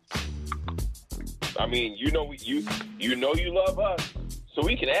 I mean, you know you love us, so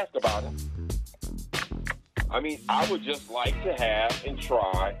we can ask about it. I mean, I would just like to have and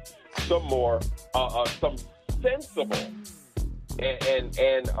try some more, some sensible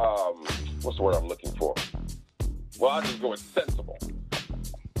and what's the word I'm looking for? Well, I'll just go with sensible.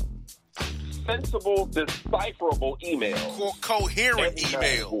 Sensible, decipherable emails. Coherent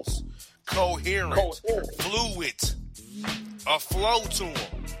emails. Coherent. Fluid. A flow to them.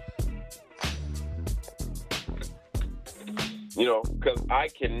 You know, because I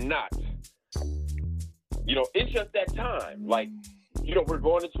cannot. You know, it's just that time. Like, you know, we're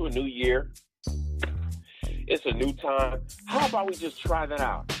going into a new year. It's a new time. How about we just try that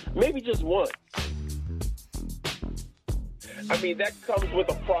out? Maybe just one. I mean, that comes with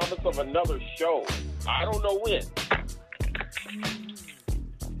a promise of another show. I don't know when.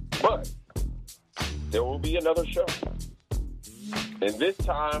 But there will be another show. And this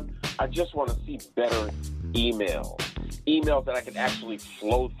time, I just want to see better emails. Emails that I can actually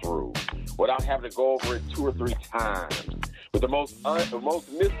flow through without having to go over it 2 or 3 times. With the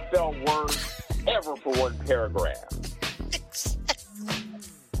most misspelled words ever for one paragraph.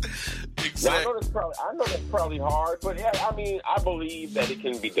 Exactly. Now, I know that's probably hard, but yeah, I mean, I believe that it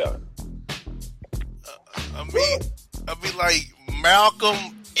can be done. I mean, like Malcolm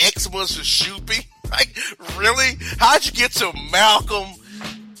Xmas Shuping. Like, really? How'd you get to Malcolm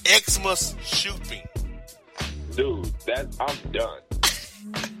Xmas Shuping? Dude, I'm done.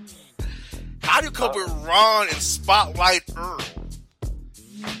 How do you come with Ron and Spotlight Earl?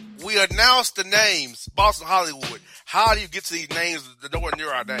 We announced the names, Boston Hollywood. How do you get to these names that nowhere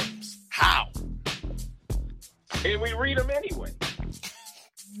near our names? How? And we read them anyway.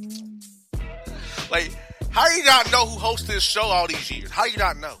 Like, how you not know who hosted this show all these years? How you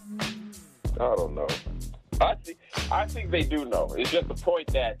not know? I don't know. I think they do know. It's just the point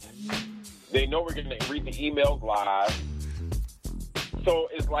that they know we're going to read the emails live. So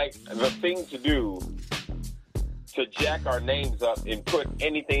it's like the thing to do to jack our names up and put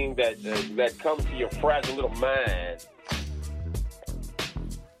anything that comes to your fragile little mind.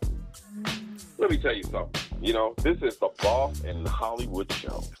 Let me tell you something. You know, this is the Boss and Hollywood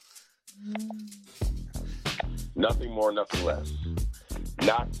show. Nothing more, nothing less.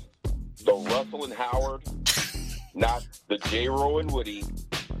 Not the Russell and Howard, not the J-Ro and Woody,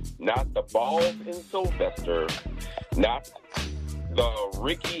 not the Balls and Sylvester, not the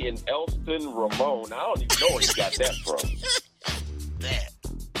Ricky and Elston Ramon. I don't even know where he got that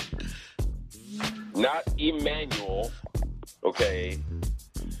from. Not Emmanuel, okay.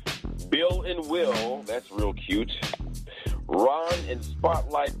 Bill and Will, that's real cute. Ron and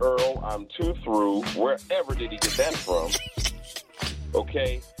Spotlight Earl, I'm too through. Wherever did he get that from?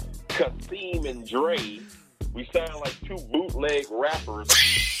 Okay. Kasim and Dre, we sound like two bootleg rappers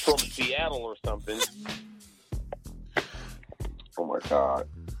from Seattle or something. Oh my God.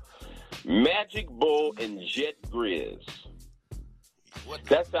 Magic Bull and Jet Grizz.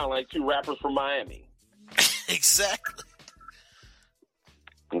 That sound like two rappers from Miami. Exactly.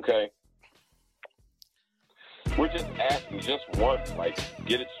 Okay. We're just asking just once, like,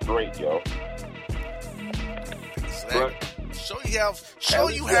 get it straight, yo. Exactly. But, show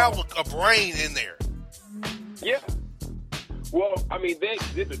you have a brain in there. Yeah. Well, I mean, they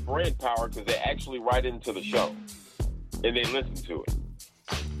exhibit brain power because they actually write into the show and they listen to it.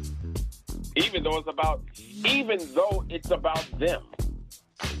 Even though it's about them.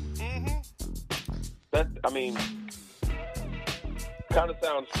 Mm-hmm. I mean, kind of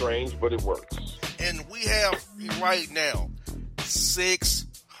sounds strange, but it works. And we have right now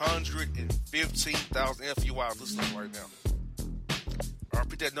 615,000 FUIs listening right now. I'll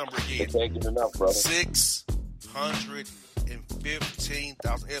repeat that number again. Can't get enough, brother.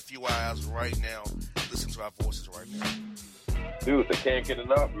 615,000 FUIs right now listening to our voices right now. Dude, they can't get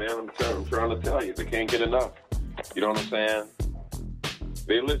enough, man. I'm trying to tell you. They can't get enough. You know what I'm saying?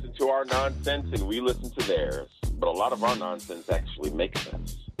 They listen to our nonsense and we listen to theirs. But a lot of our nonsense actually makes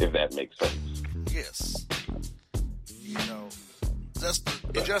sense, if that makes sense. Yes. You know, just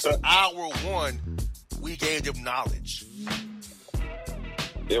hour one, we gave them knowledge.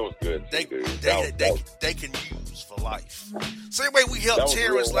 It was good. They can use for life. Same way we helped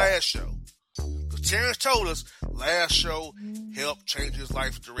Terrence last show. Because Terrence told us last show helped change his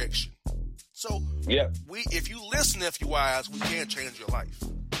life direction. So yeah, if you listen, FUIs, we can change your life.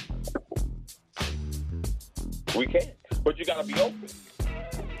 We can, but you got to be open.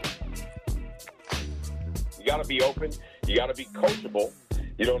 You got to be open. You got to be coachable.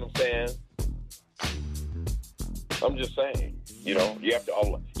 You know what I'm saying? I'm just saying. You know, you have to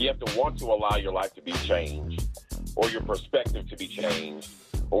want to allow your life to be changed, or your perspective to be changed,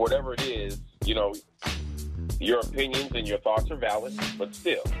 or whatever it is. You know, your opinions and your thoughts are valid, but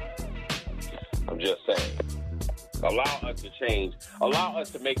still, I'm just saying, allow us to change. Allow us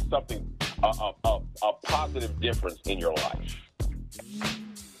to make something a positive difference in your life. Yes.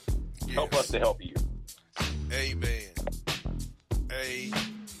 Help us to help you. Amen.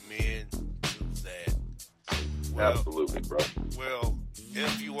 Amen to that. Well, absolutely, bro. Well,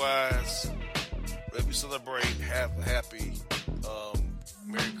 FUIs, let me celebrate. Have a happy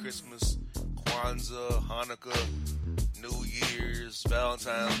Merry Christmas, Kwanzaa, Hanukkah, New Year's,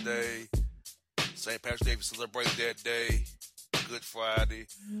 Valentine's Day, St. Patrick's Day. We celebrate that day. Good Friday.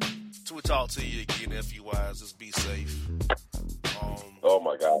 Till we talk to you again, FUIs. Just be safe. Oh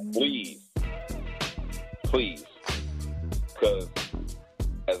my God, please. Because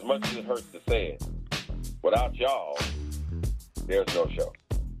as much as it hurts to say it, without y'all, there's no show.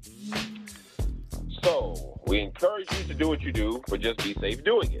 So we encourage you to do what you do, but just be safe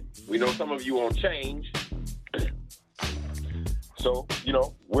doing it. We know some of you won't change. So, you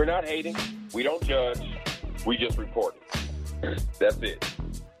know, we're not hating. We don't judge. We just report it. That's it.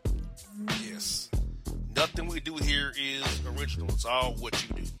 Yes. Nothing we do here is original. It's all what you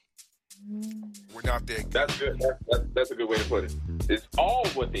do. We're not that good. That's good. That's a good way to put it. It's all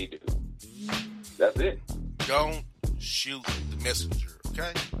what they do. That's it. Don't shoot the messenger,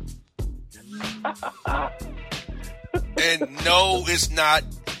 okay? And no, it's not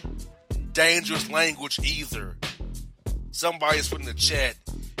dangerous language either. Somebody's put in the chat,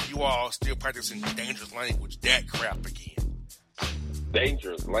 you all still practicing dangerous language. That crap again.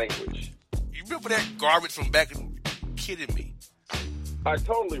 Dangerous language. You remember that garbage from back in... Kidding me. I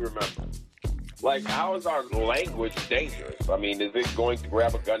totally remember. Like, how is our language dangerous? I mean, is it going to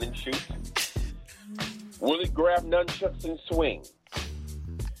grab a gun and shoot? Will it grab nunchucks and swing?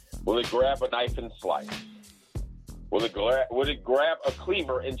 Will it grab a knife and slice? Will it grab a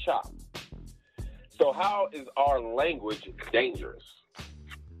cleaver and chop? So how is our language dangerous?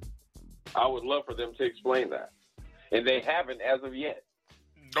 I would love for them to explain that. And they haven't as of yet.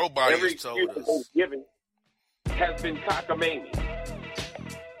 Nobody Every has told excuse us. given has been cockamamie.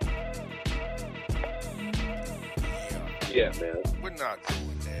 Yeah, man. We're not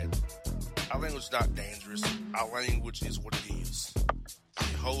doing that. Our language is not dangerous. Our language is what it is.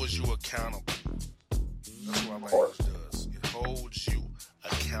 It holds you accountable. That's what our language does. It holds you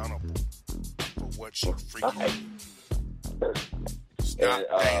accountable for what you freaking do. It's not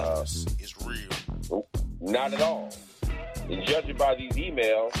dangerous. It's real. Not at all. And judging by these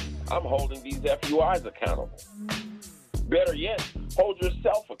emails, I'm holding these FUIs accountable. Better yet, hold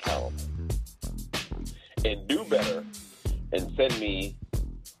yourself accountable. And do better and send me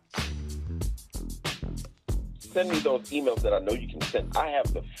those emails that I know you can send. I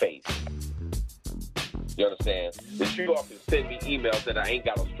have the faith. You understand? That you all can send me emails that I ain't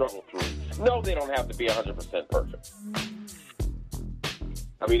got to struggle through. No, they don't have to be 100% perfect.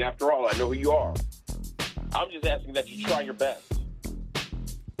 I mean, after all, I know who you are. I'm just asking that you try your best.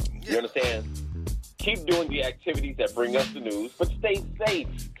 You understand? Keep doing the activities that bring us the news, but stay safe,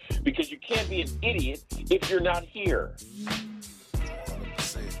 because you can't be an idiot if you're not here.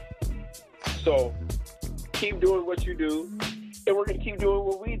 100%. So keep doing what you do, and we're going to keep doing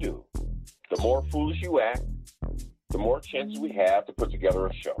what we do. The more foolish you act, the more chances we have to put together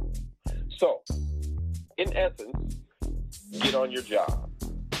a show. So, in essence, get on your job.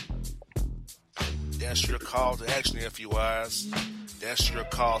 That's your call to action, FUIs. That's your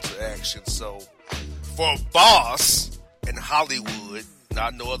call to action. So, for Boss in Hollywood,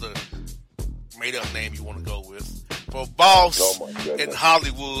 not no other made-up name you want to go with. For Boss in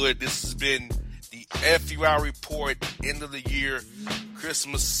Hollywood, this has been the FUI Report, end of the year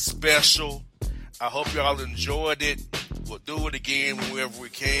Christmas special. I hope y'all enjoyed it. We'll do it again whenever we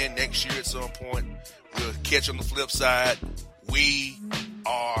can next year at some point. We'll catch on the flip side. We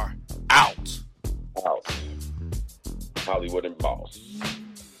are out. Out. Hollywood and Boss.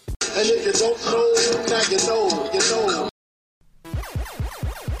 And if you don't know, now you know, you know.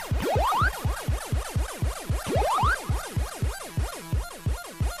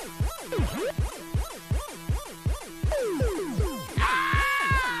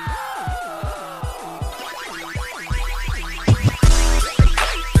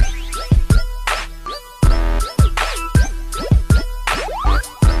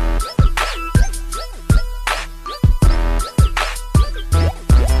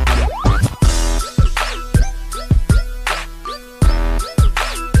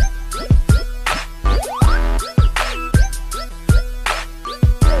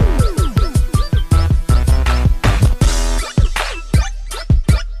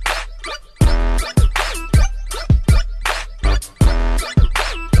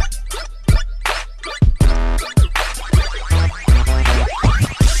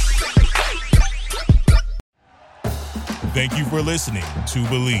 Thank you for listening to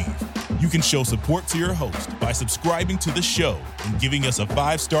Believe. You can show support to your host by subscribing to the show and giving us a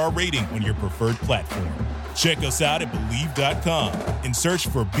 5-star rating on your preferred platform. Check us out at Believe.com and search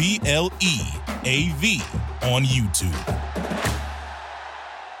for BLEAV on YouTube.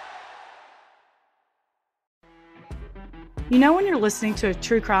 You know when you're listening to a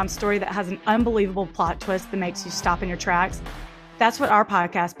true crime story that has an unbelievable plot twist that makes you stop in your tracks? That's what our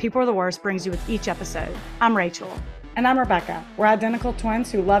podcast, People Are the Worst, brings you with each episode. I'm Rachel. And I'm Rebecca. We're identical twins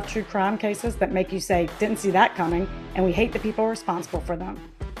who love true crime cases that make you say, didn't see that coming, and we hate the people responsible for them.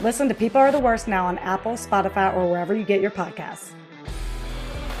 Listen to People Are the Worst now on Apple, Spotify, or wherever you get your podcasts.